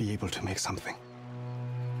might be able to make something.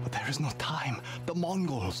 But there is no time. The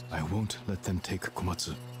Mongols. I won't let them take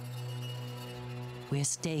Komatsu. We're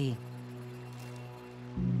staying.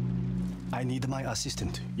 I need my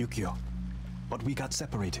assistant, Yukio. But we got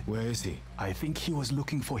separated. Where is he? I think he was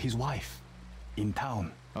looking for his wife. In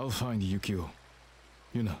town. I'll find Yukio.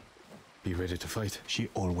 Yuna, be ready to fight. She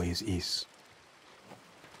always is.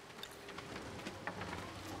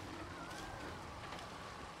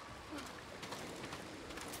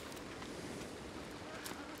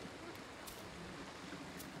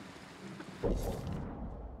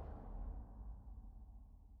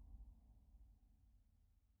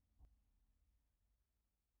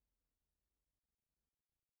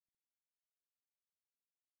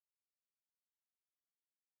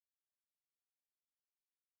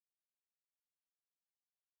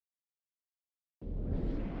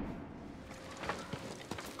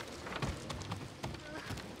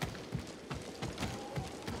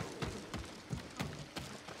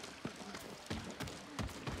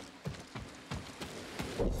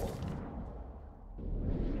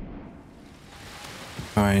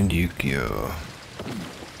 Find Yukio.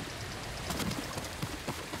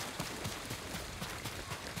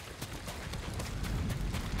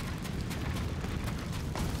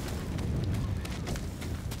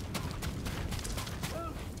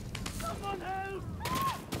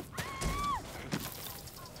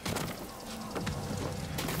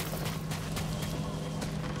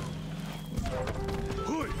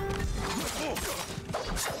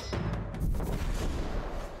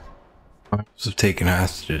 Of taking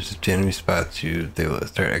hostages. If the enemy spots you, they will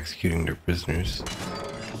start executing their prisoners.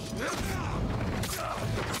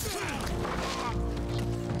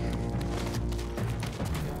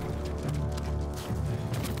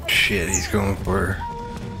 Shit, he's going for her.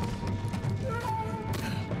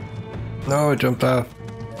 No, I jumped off.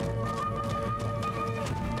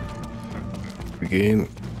 Good game.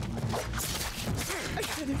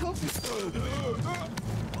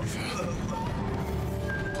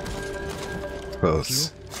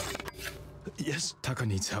 Close. Yes? Taka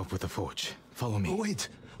needs help with the forge. Follow me. Wait.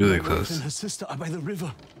 Really My wife close. and her sister are by the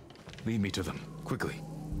river. Lead me to them, quickly.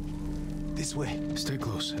 This way. Stay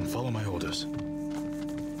close and follow my orders.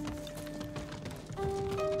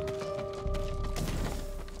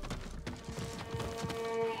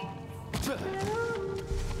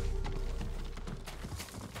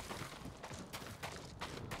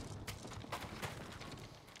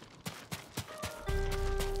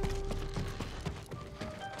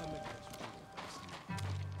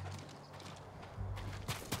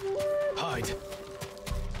 Hide.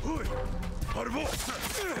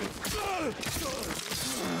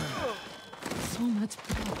 So much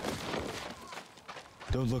blood.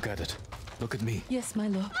 Don't look at it. Look at me. Yes, my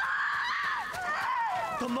lord.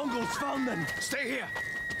 The Mongols found them. Stay here!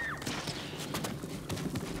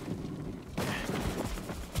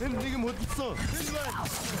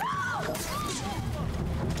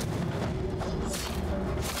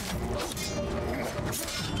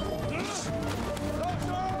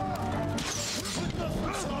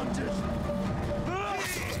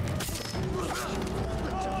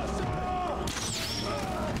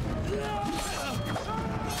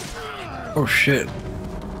 Oh shit.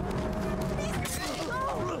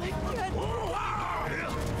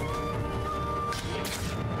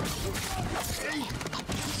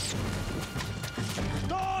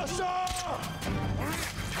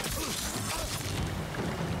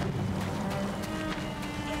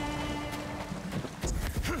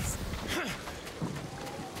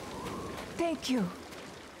 Thank you.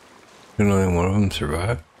 Can only one of them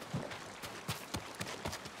survive?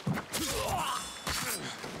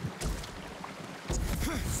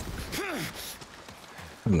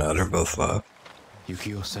 No, they're both alive.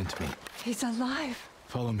 Yukio sent me. He's alive.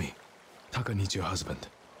 Follow me. Taka needs your husband.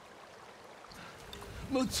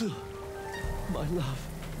 Mutsu. My love.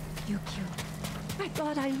 Yukio. I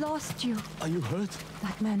thought I lost you. Are you hurt?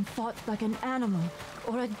 That man fought like an animal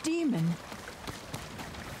or a demon.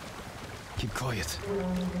 Keep quiet.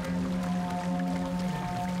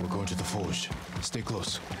 We're going to the forge. Stay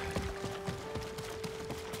close.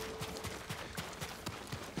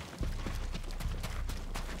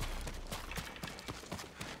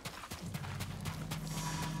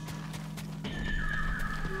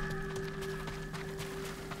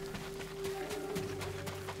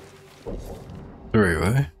 The right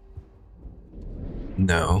way?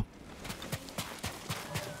 No.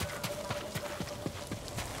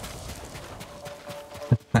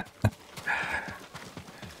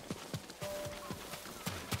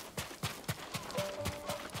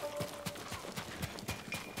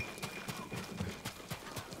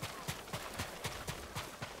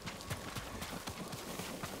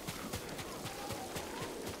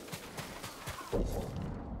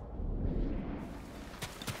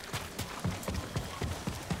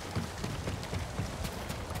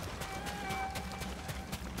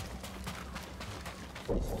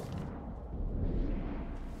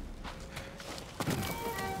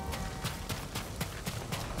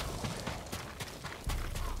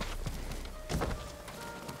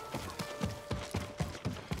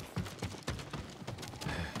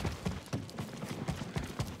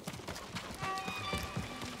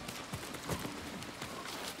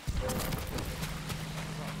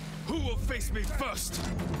 Who will face me first?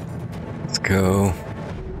 Let's go.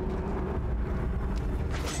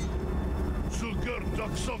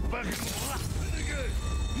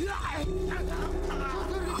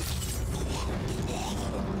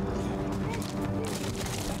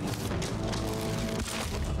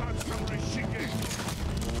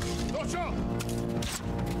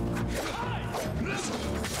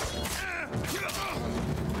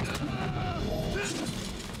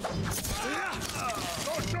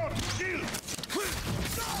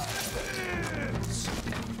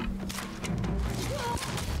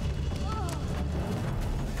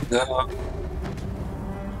 No.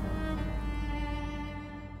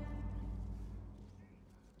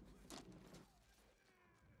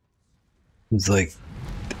 It's like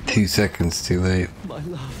 2 seconds too late. My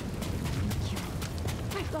love.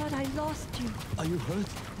 I thought I lost you. Are you hurt?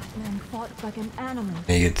 That man fought like an animal.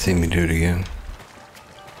 Yeah, you get to see me do it again.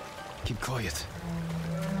 Keep quiet.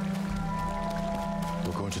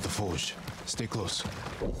 We're going to the forge. Stay close.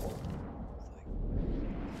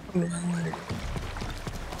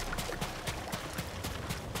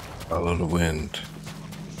 Follow the wind.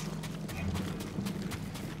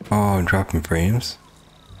 Oh, I'm dropping frames.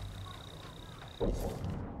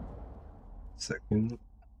 Second.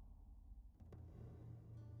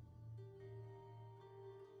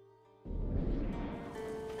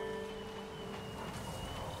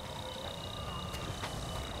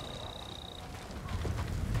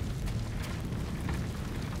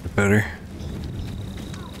 Better.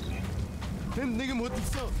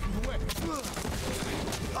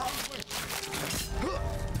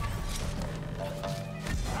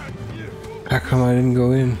 How come I didn't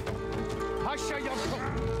go in?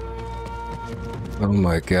 Oh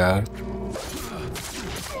my god.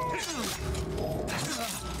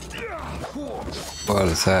 What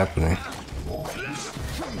is happening?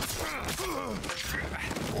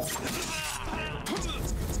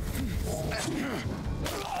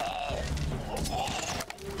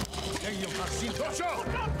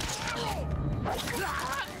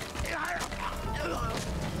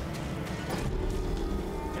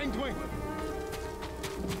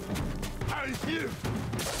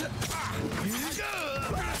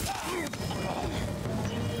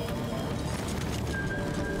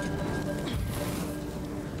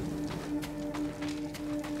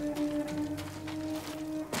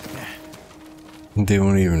 They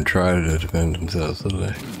won't even try to defend themselves, do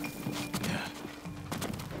they?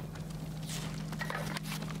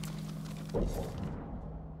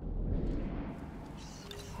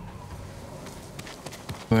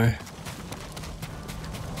 Why?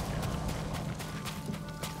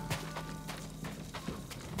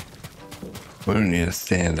 We don't need to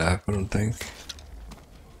stand up, I don't think.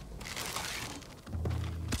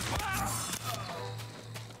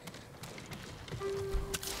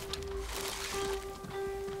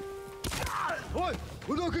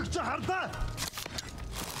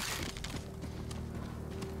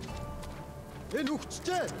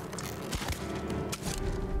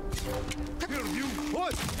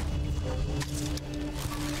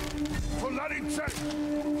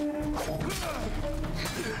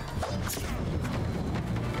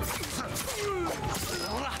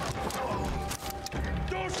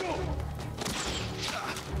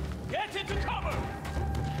 Get into cover!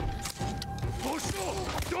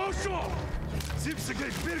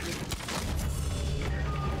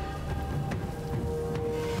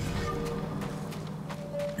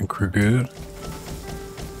 think we're good.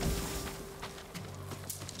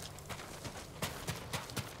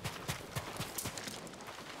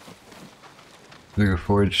 Look a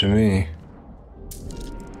forge to me.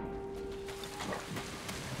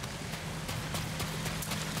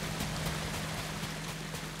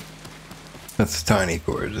 That's a tiny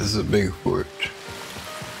forge. This is a big forge.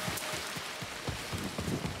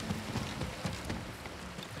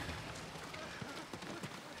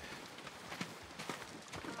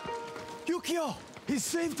 Yukio! He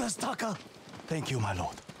saved us, Taka! Thank you, my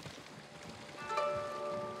lord.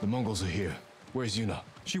 The Mongols are here. Where's Yuna?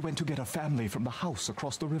 She went to get her family from the house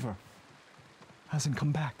across the river. Hasn't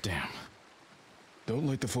come back. Damn. Don't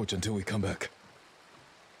light the forge until we come back.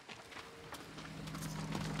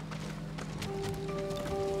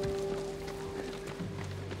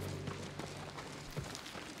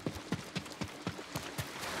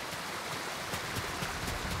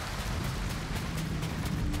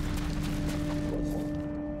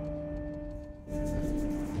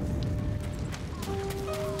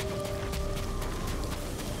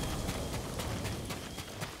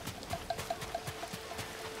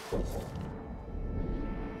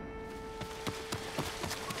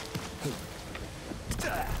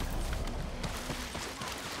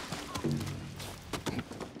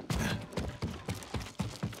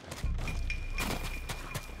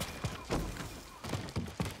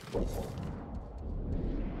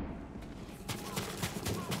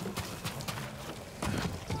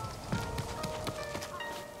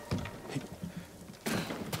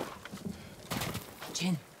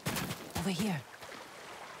 Jin, over here.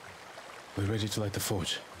 We're ready to light the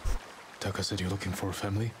forge. Taka said you're looking for a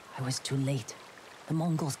family? I was too late. The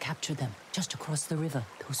Mongols captured them just across the river.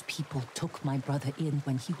 Those people took my brother in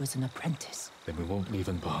when he was an apprentice. Then we won't leave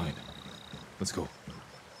him behind. Let's go.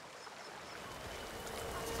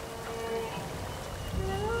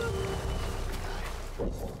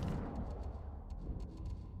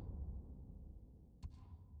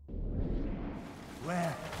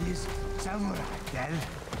 Where is Samurai Del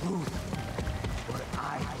Ruth? Or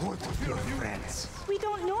I would your friends. We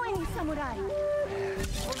don't know any samurai.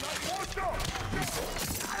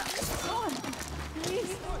 God,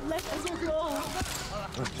 please let us go.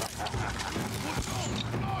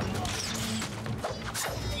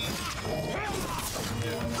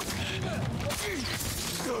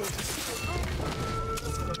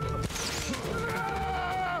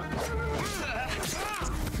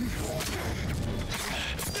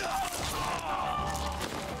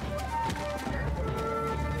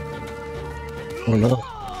 Oh no.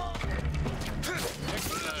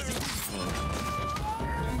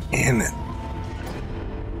 Damn it.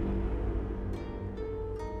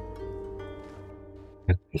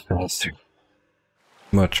 It's faster.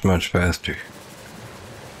 Much, much faster.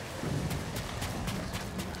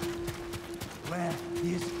 Where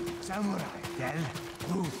is Samurai Del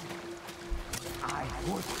Ruth? I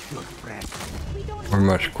would your friends. We're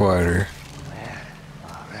much quieter. Where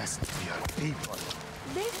are the rest of your people?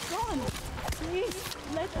 They've gone. Please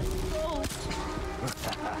let us go.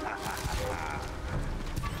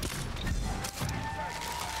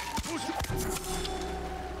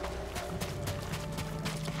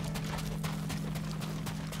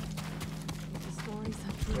 The stories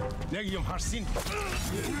are true.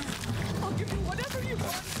 I'll give you whatever you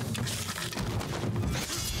want.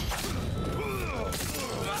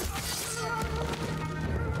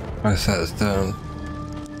 I sat down.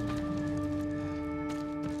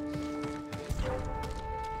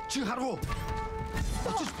 Chiharu!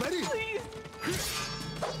 What is ready? Please.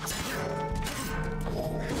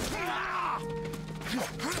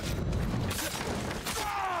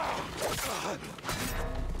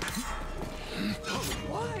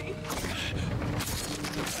 Why?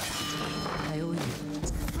 I owe you.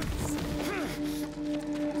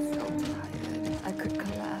 I could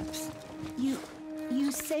collapse. You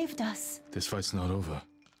saved us. This fight's not over.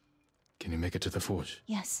 Can you make it to the forge?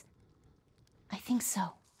 Yes. I think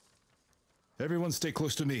so. Everyone stay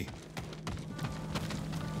close to me.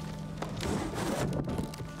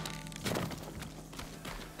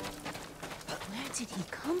 Where did he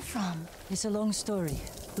come from? It's a long story.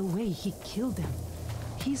 The way he killed them.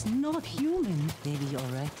 He's not human. Maybe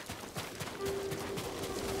you're right.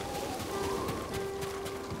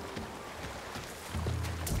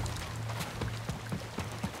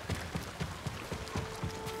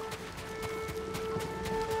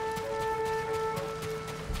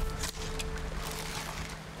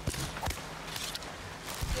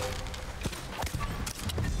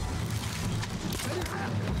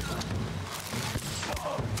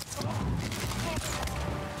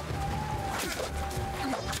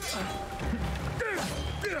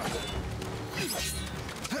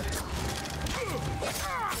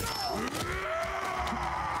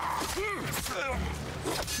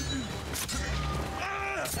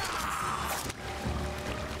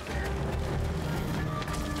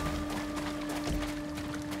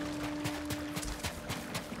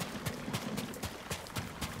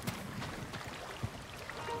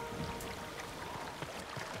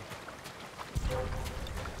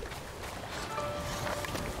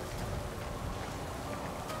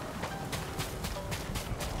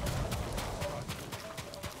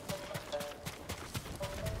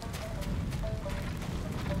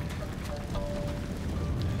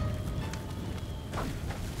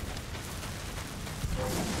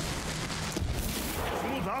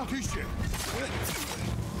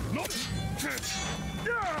 No.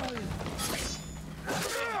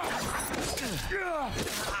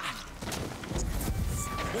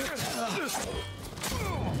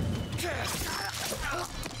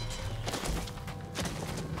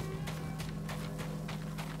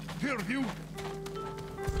 Hear you.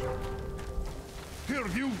 Hear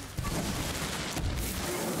you.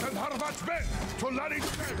 And Harvat's men to Lanning.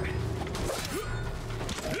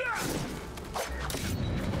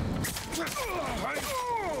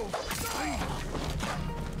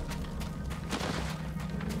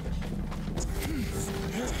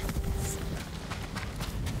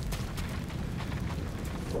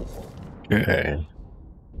 Okay.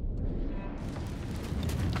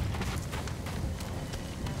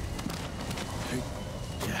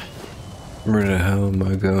 Where the hell am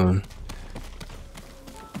I going?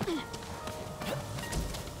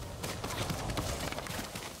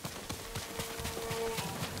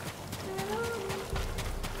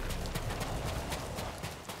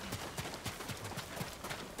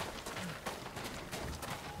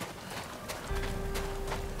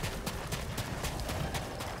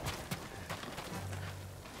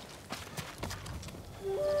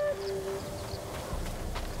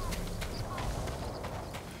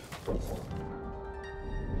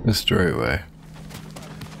 This the right way.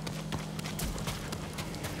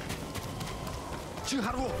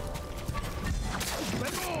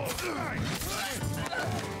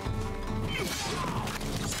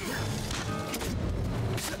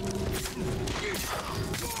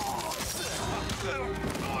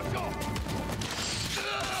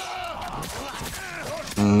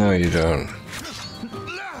 No, you don't.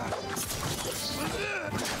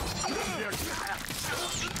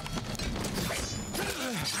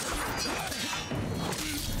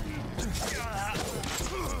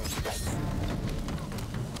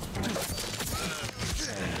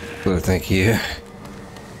 Well, thank you.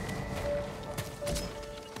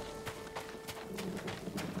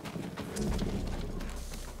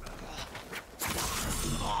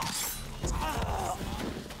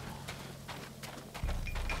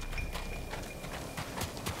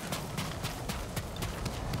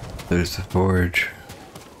 There's the forge.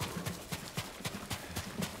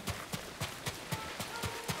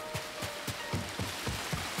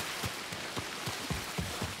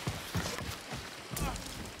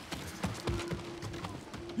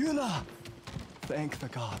 Yuna! Thank the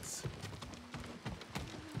gods.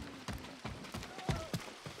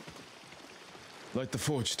 Light the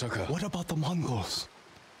forge, Taka. What about the Mongols?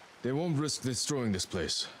 They won't risk destroying this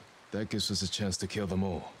place. That gives us a chance to kill them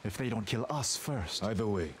all. If they don't kill us first. Either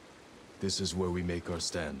way, this is where we make our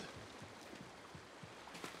stand.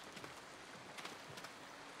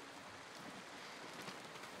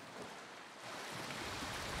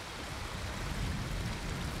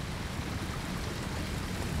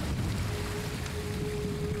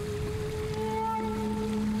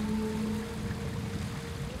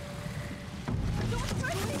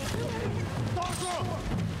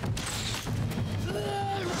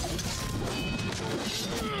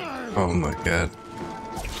 Oh my god.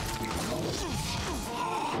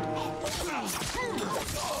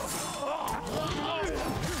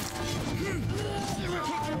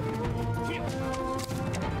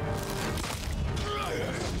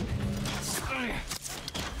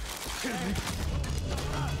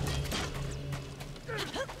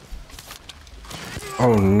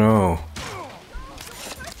 Oh no.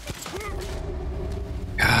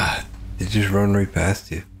 God, they just run right past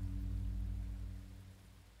you.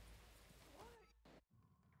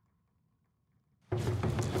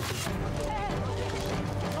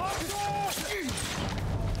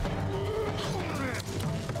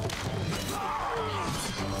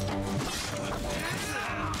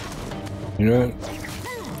 You know what?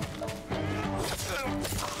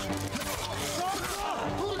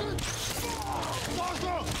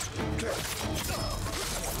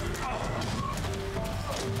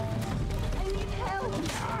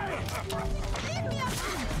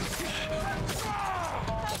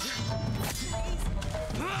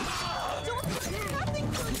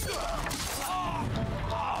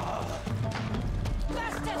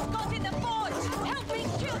 Got in the forge! Help me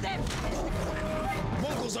kill them!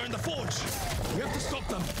 Mongols are in the forge! We have to stop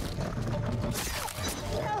them!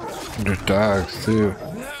 There's dogs too.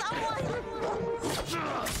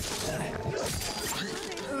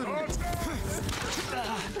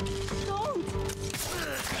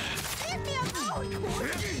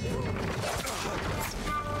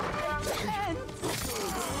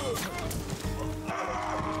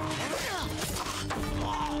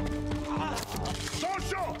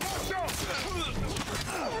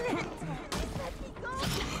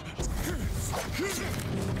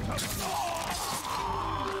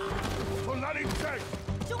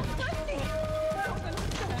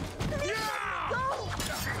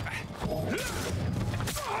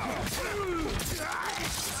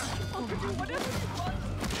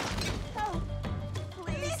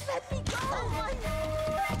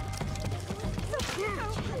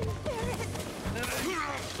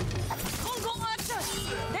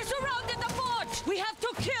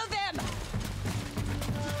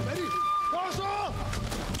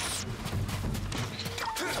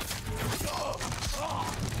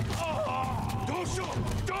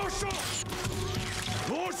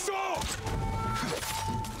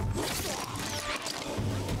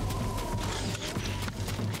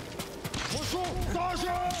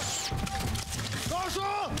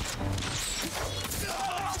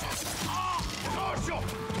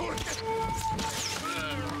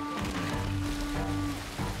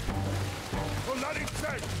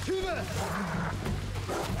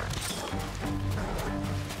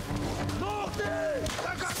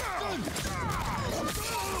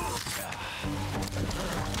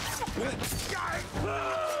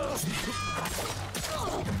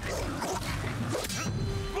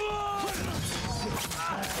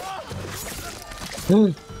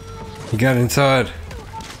 He got inside.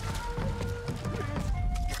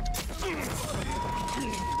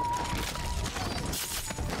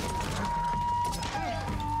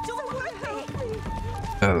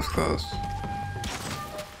 That was close.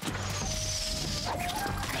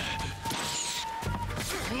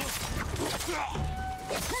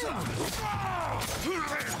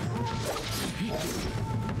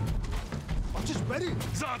 I'm just ready.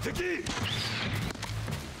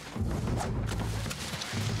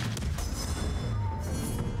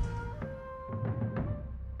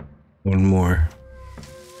 One more.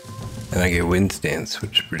 And I get wind stance,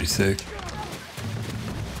 which is pretty sick.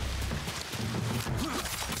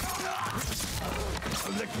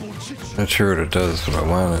 Not sure what it does, but I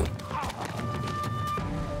want it.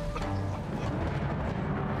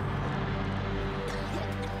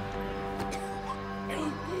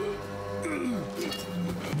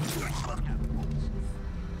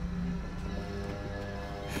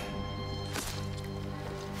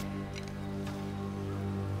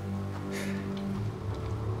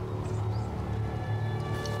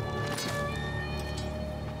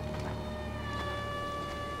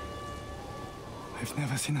 I've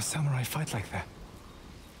never seen a samurai fight like that.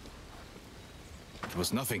 It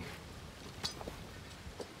was nothing.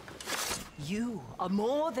 You are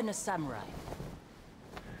more than a samurai.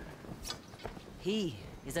 He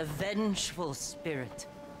is a vengeful spirit,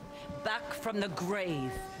 back from the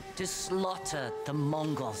grave to slaughter the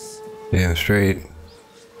Mongols. Damn straight.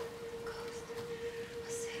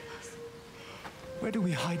 Where do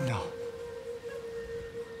we hide now?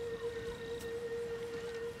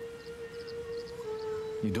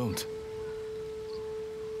 You don't.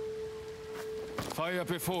 Fire up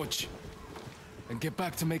your forge and get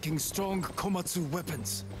back to making strong Komatsu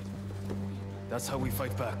weapons. That's how we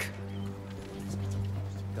fight back.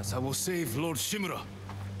 That's how we'll save Lord Shimura.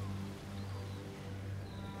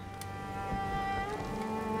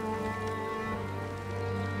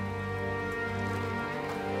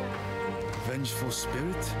 Vengeful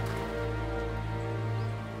spirit?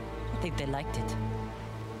 I think they liked it.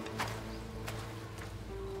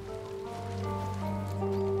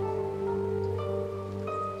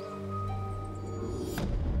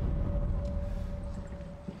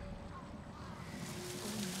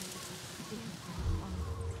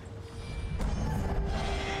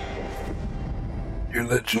 Your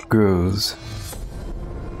legend grows.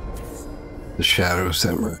 The Shadow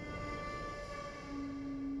Samurai.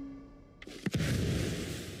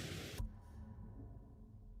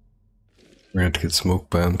 We're gonna have to get smoke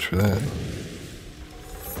bombs for that.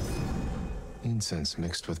 Incense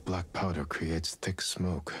mixed with black powder creates thick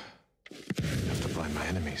smoke. I have to blind my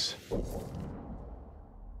enemies.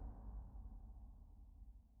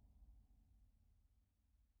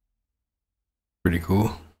 Pretty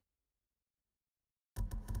cool.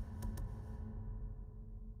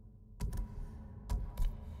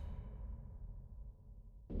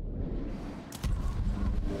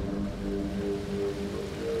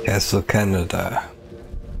 Castle Canada.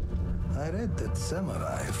 I read that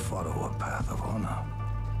samurai follow a path of honor.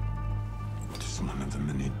 It is one of the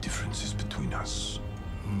many differences between us.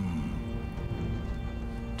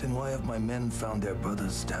 Then why have my men found their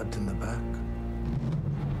brothers stabbed in the back?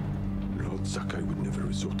 Lord Sakai would never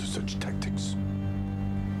resort to such tactics.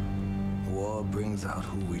 War brings out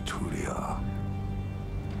who we truly are.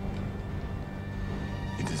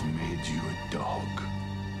 It has made you a dog,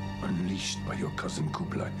 unleashed by your cousin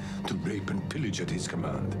Kublai to rape and pillage at his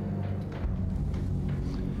command.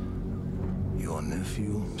 Your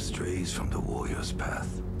nephew strays from the warrior's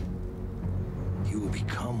path. You will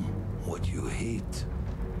become what you hate,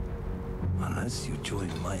 unless you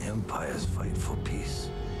join my empire's fight for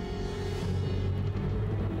peace.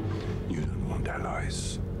 You don't want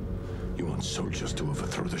allies. You want soldiers to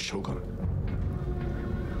overthrow the Shogun.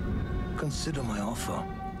 Consider my offer.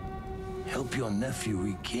 Help your nephew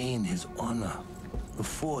regain his honor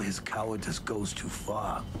before his cowardice goes too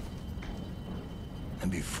far.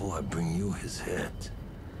 And before I bring you his head.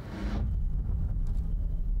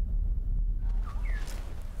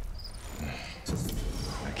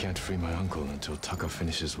 can't free my uncle until Taka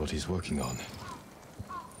finishes what he's working on.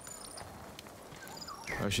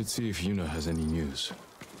 I should see if Yuna has any news.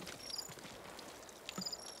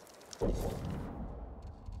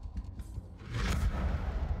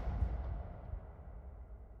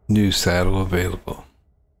 New saddle available.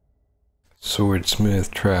 Swordsmith,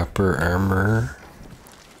 trapper, armor.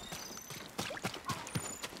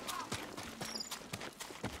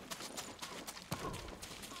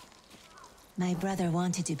 My brother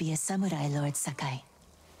wanted to be a samurai, Lord Sakai.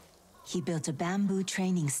 He built a bamboo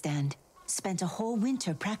training stand, spent a whole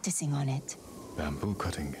winter practicing on it. Bamboo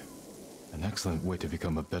cutting. An excellent way to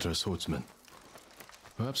become a better swordsman.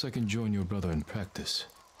 Perhaps I can join your brother in practice.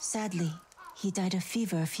 Sadly, he died of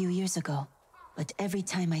fever a few years ago. But every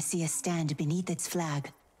time I see a stand beneath its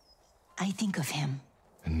flag, I think of him.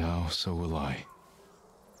 And now, so will I.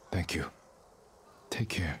 Thank you. Take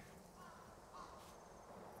care.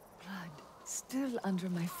 Blood still under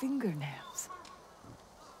my fingernails.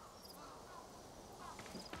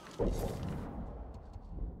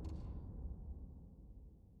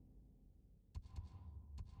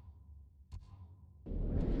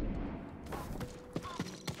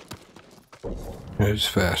 There's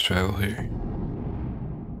fast travel here.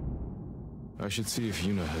 I should see if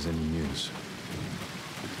Yuna has any news.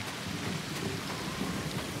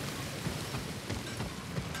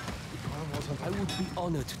 I would be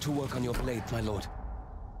honored to work on your blade, my lord.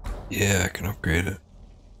 Yeah, I can upgrade it.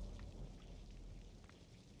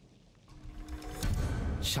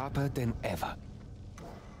 Sharper than ever.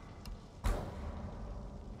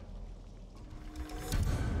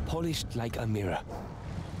 Polished like a mirror.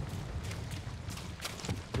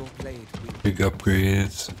 Your blade will... Big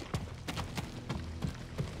upgrades.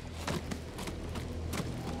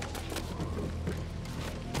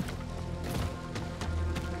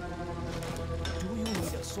 Do you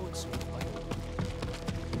need a swordsmith, my lord?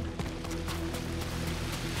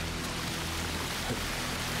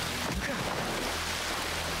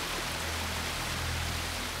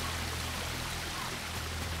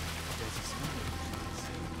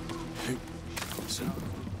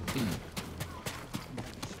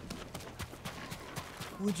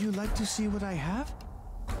 Would you like to see what I have?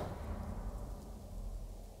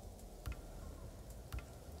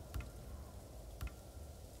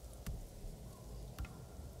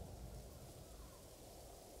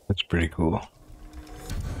 That's pretty cool.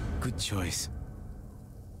 Good choice.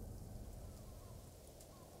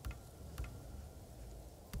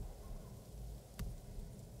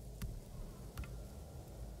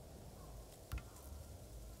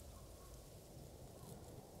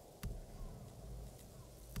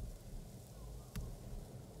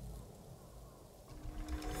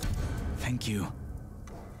 Thank you.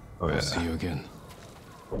 Oh yeah. I'll see you again.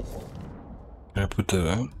 Can I put that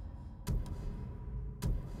out?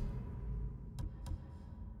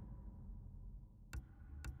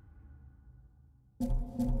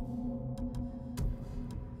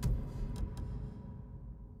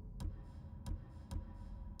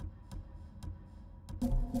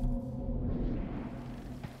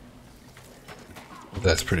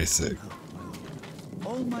 That's pretty sick.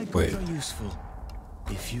 All my goods are useful.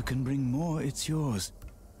 If you can bring more, it's yours.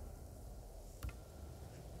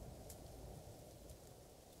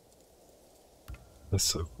 That's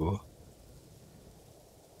so cool.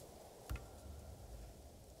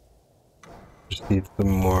 Just need some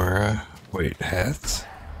more, hats?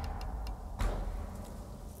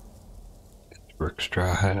 Work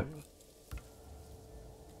straw hat.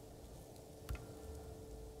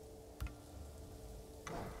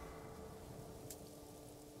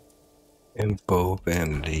 And bow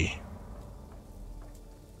vanity.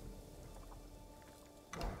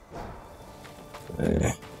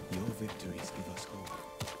 Hey. Your victories give us hope.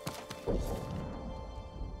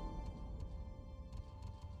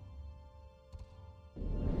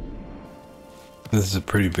 This is a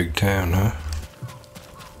pretty big town, huh?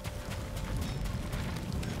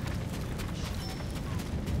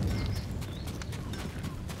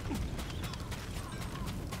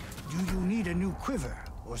 Do you need a new quiver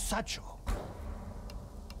or satchel?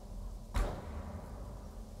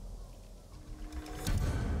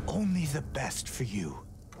 Only the best for you.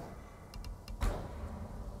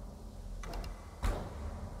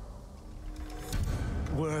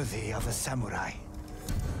 Worthy of a samurai.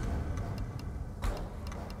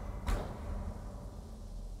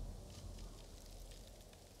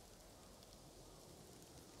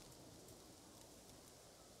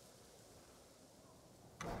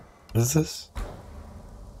 What is this?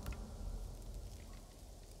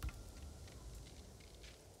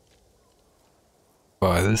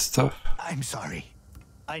 Buy this stuff? I'm sorry.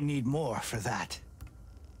 I need more for that.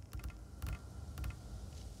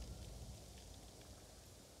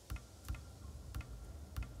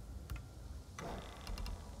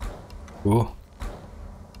 Cool.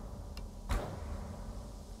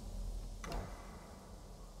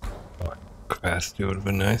 Capacity would have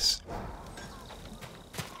been nice.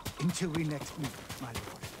 Until we next meet, my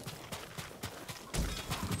lord.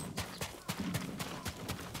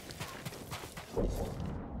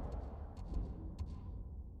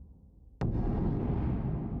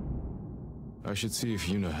 I should see if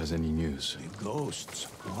Yuna has any news. The ghosts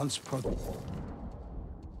once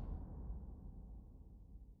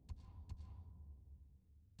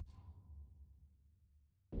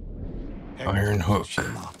Iron hook.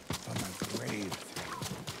 Tsushima from a grave.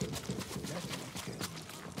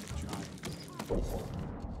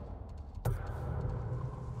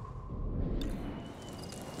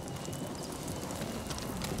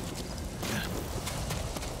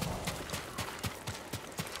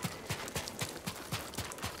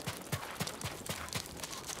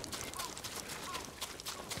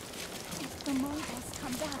 If the Mongols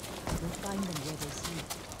come back, We'll find them where they sleep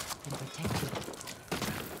and protect you.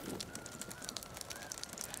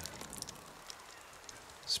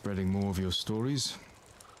 Spreading more of your stories?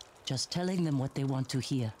 Just telling them what they want to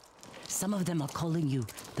hear. Some of them are calling you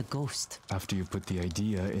the ghost. After you put the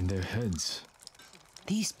idea in their heads.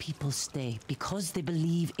 These people stay because they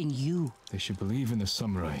believe in you. They should believe in the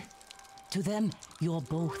samurai. To them, you're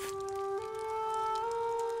both.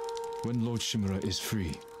 When Lord Shimura is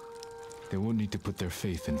free, they won't need to put their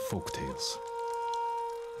faith in folktales.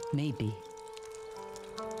 Maybe.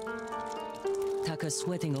 Taka's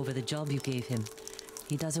sweating over the job you gave him.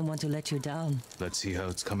 He doesn't want to let you down. Let's see how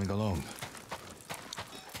it's coming along.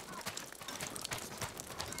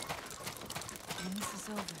 when this is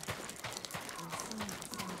over, we'll see the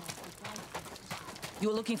samurais who died for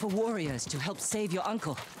You're looking for warriors to help save your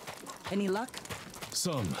uncle. Any luck?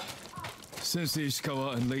 Some. Sensei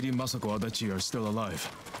Ishikawa and Lady Masako Adachi are still alive.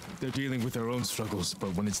 They're dealing with their own struggles,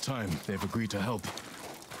 but when it's time, they've agreed to help.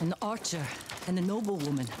 An archer and a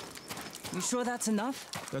noblewoman. You sure that's enough?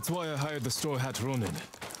 That's why I hired the Straw Hat Ronin.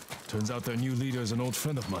 Turns out their new leader is an old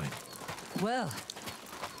friend of mine. Well,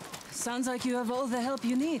 sounds like you have all the help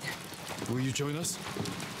you need. Will you join us?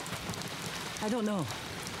 I don't know.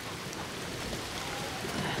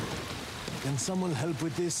 Can someone help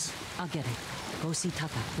with this? I'll get it. Go see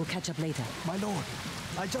Taka. We'll catch up later. My lord,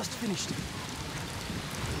 I just finished.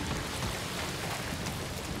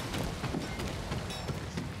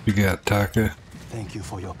 You got Taka. Thank you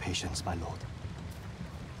for your patience, my lord.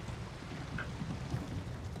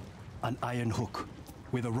 An iron hook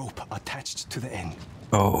with a rope attached to the end.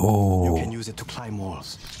 Oh. You can use it to climb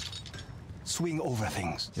walls, swing over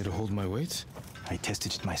things. It'll hold my weight? I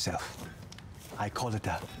tested it myself. I call it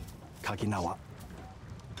a Kaginawa.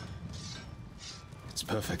 It's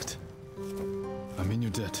perfect. I'm in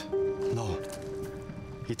your debt. No,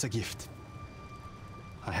 it's a gift.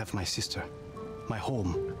 I have my sister, my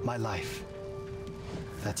home, my life.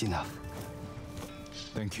 That's enough.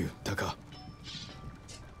 Thank you, Taka.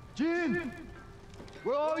 Jin!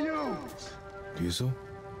 Where are you? Ryuzo?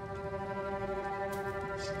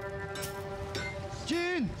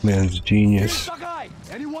 Jin! Man's a genius. Jin Sakai!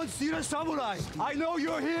 Anyone see the samurai? I know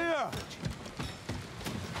you're here!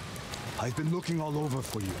 I've been looking all over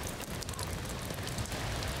for you.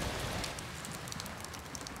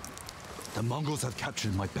 The Mongols have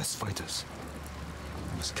captured my best fighters.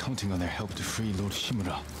 I was counting on their help to free Lord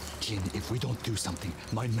Shimura. Jin, if we don't do something,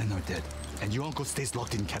 my men are dead, and your uncle stays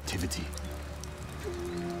locked in captivity.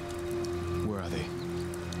 Where are they?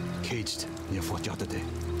 Caged near Fort Yatate.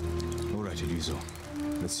 All right, Ryuzo.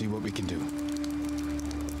 Let's see what we can do.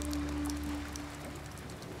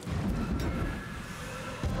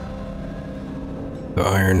 The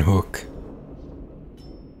iron hook.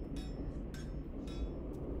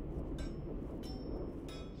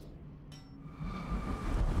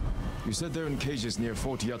 You said they're in cages near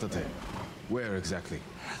Fort Yatate. Where exactly?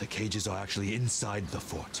 The cages are actually inside the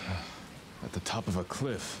fort. At the top of a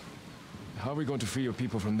cliff. How are we going to free your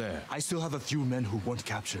people from there? I still have a few men who weren't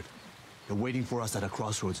captured. They're waiting for us at a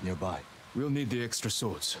crossroads nearby. We'll need the extra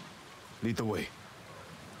swords. Lead the way.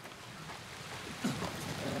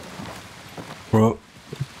 Well,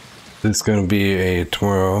 this is gonna be a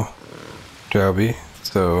tomorrow jobby,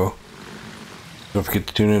 so don't forget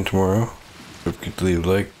to tune in tomorrow. Don't forget to leave a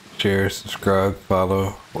like, share, subscribe,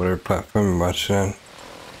 follow, whatever platform you're watching on.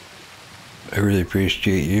 I really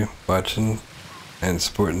appreciate you watching and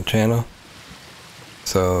supporting the channel.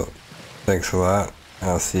 So, thanks a lot.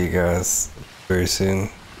 I'll see you guys very soon.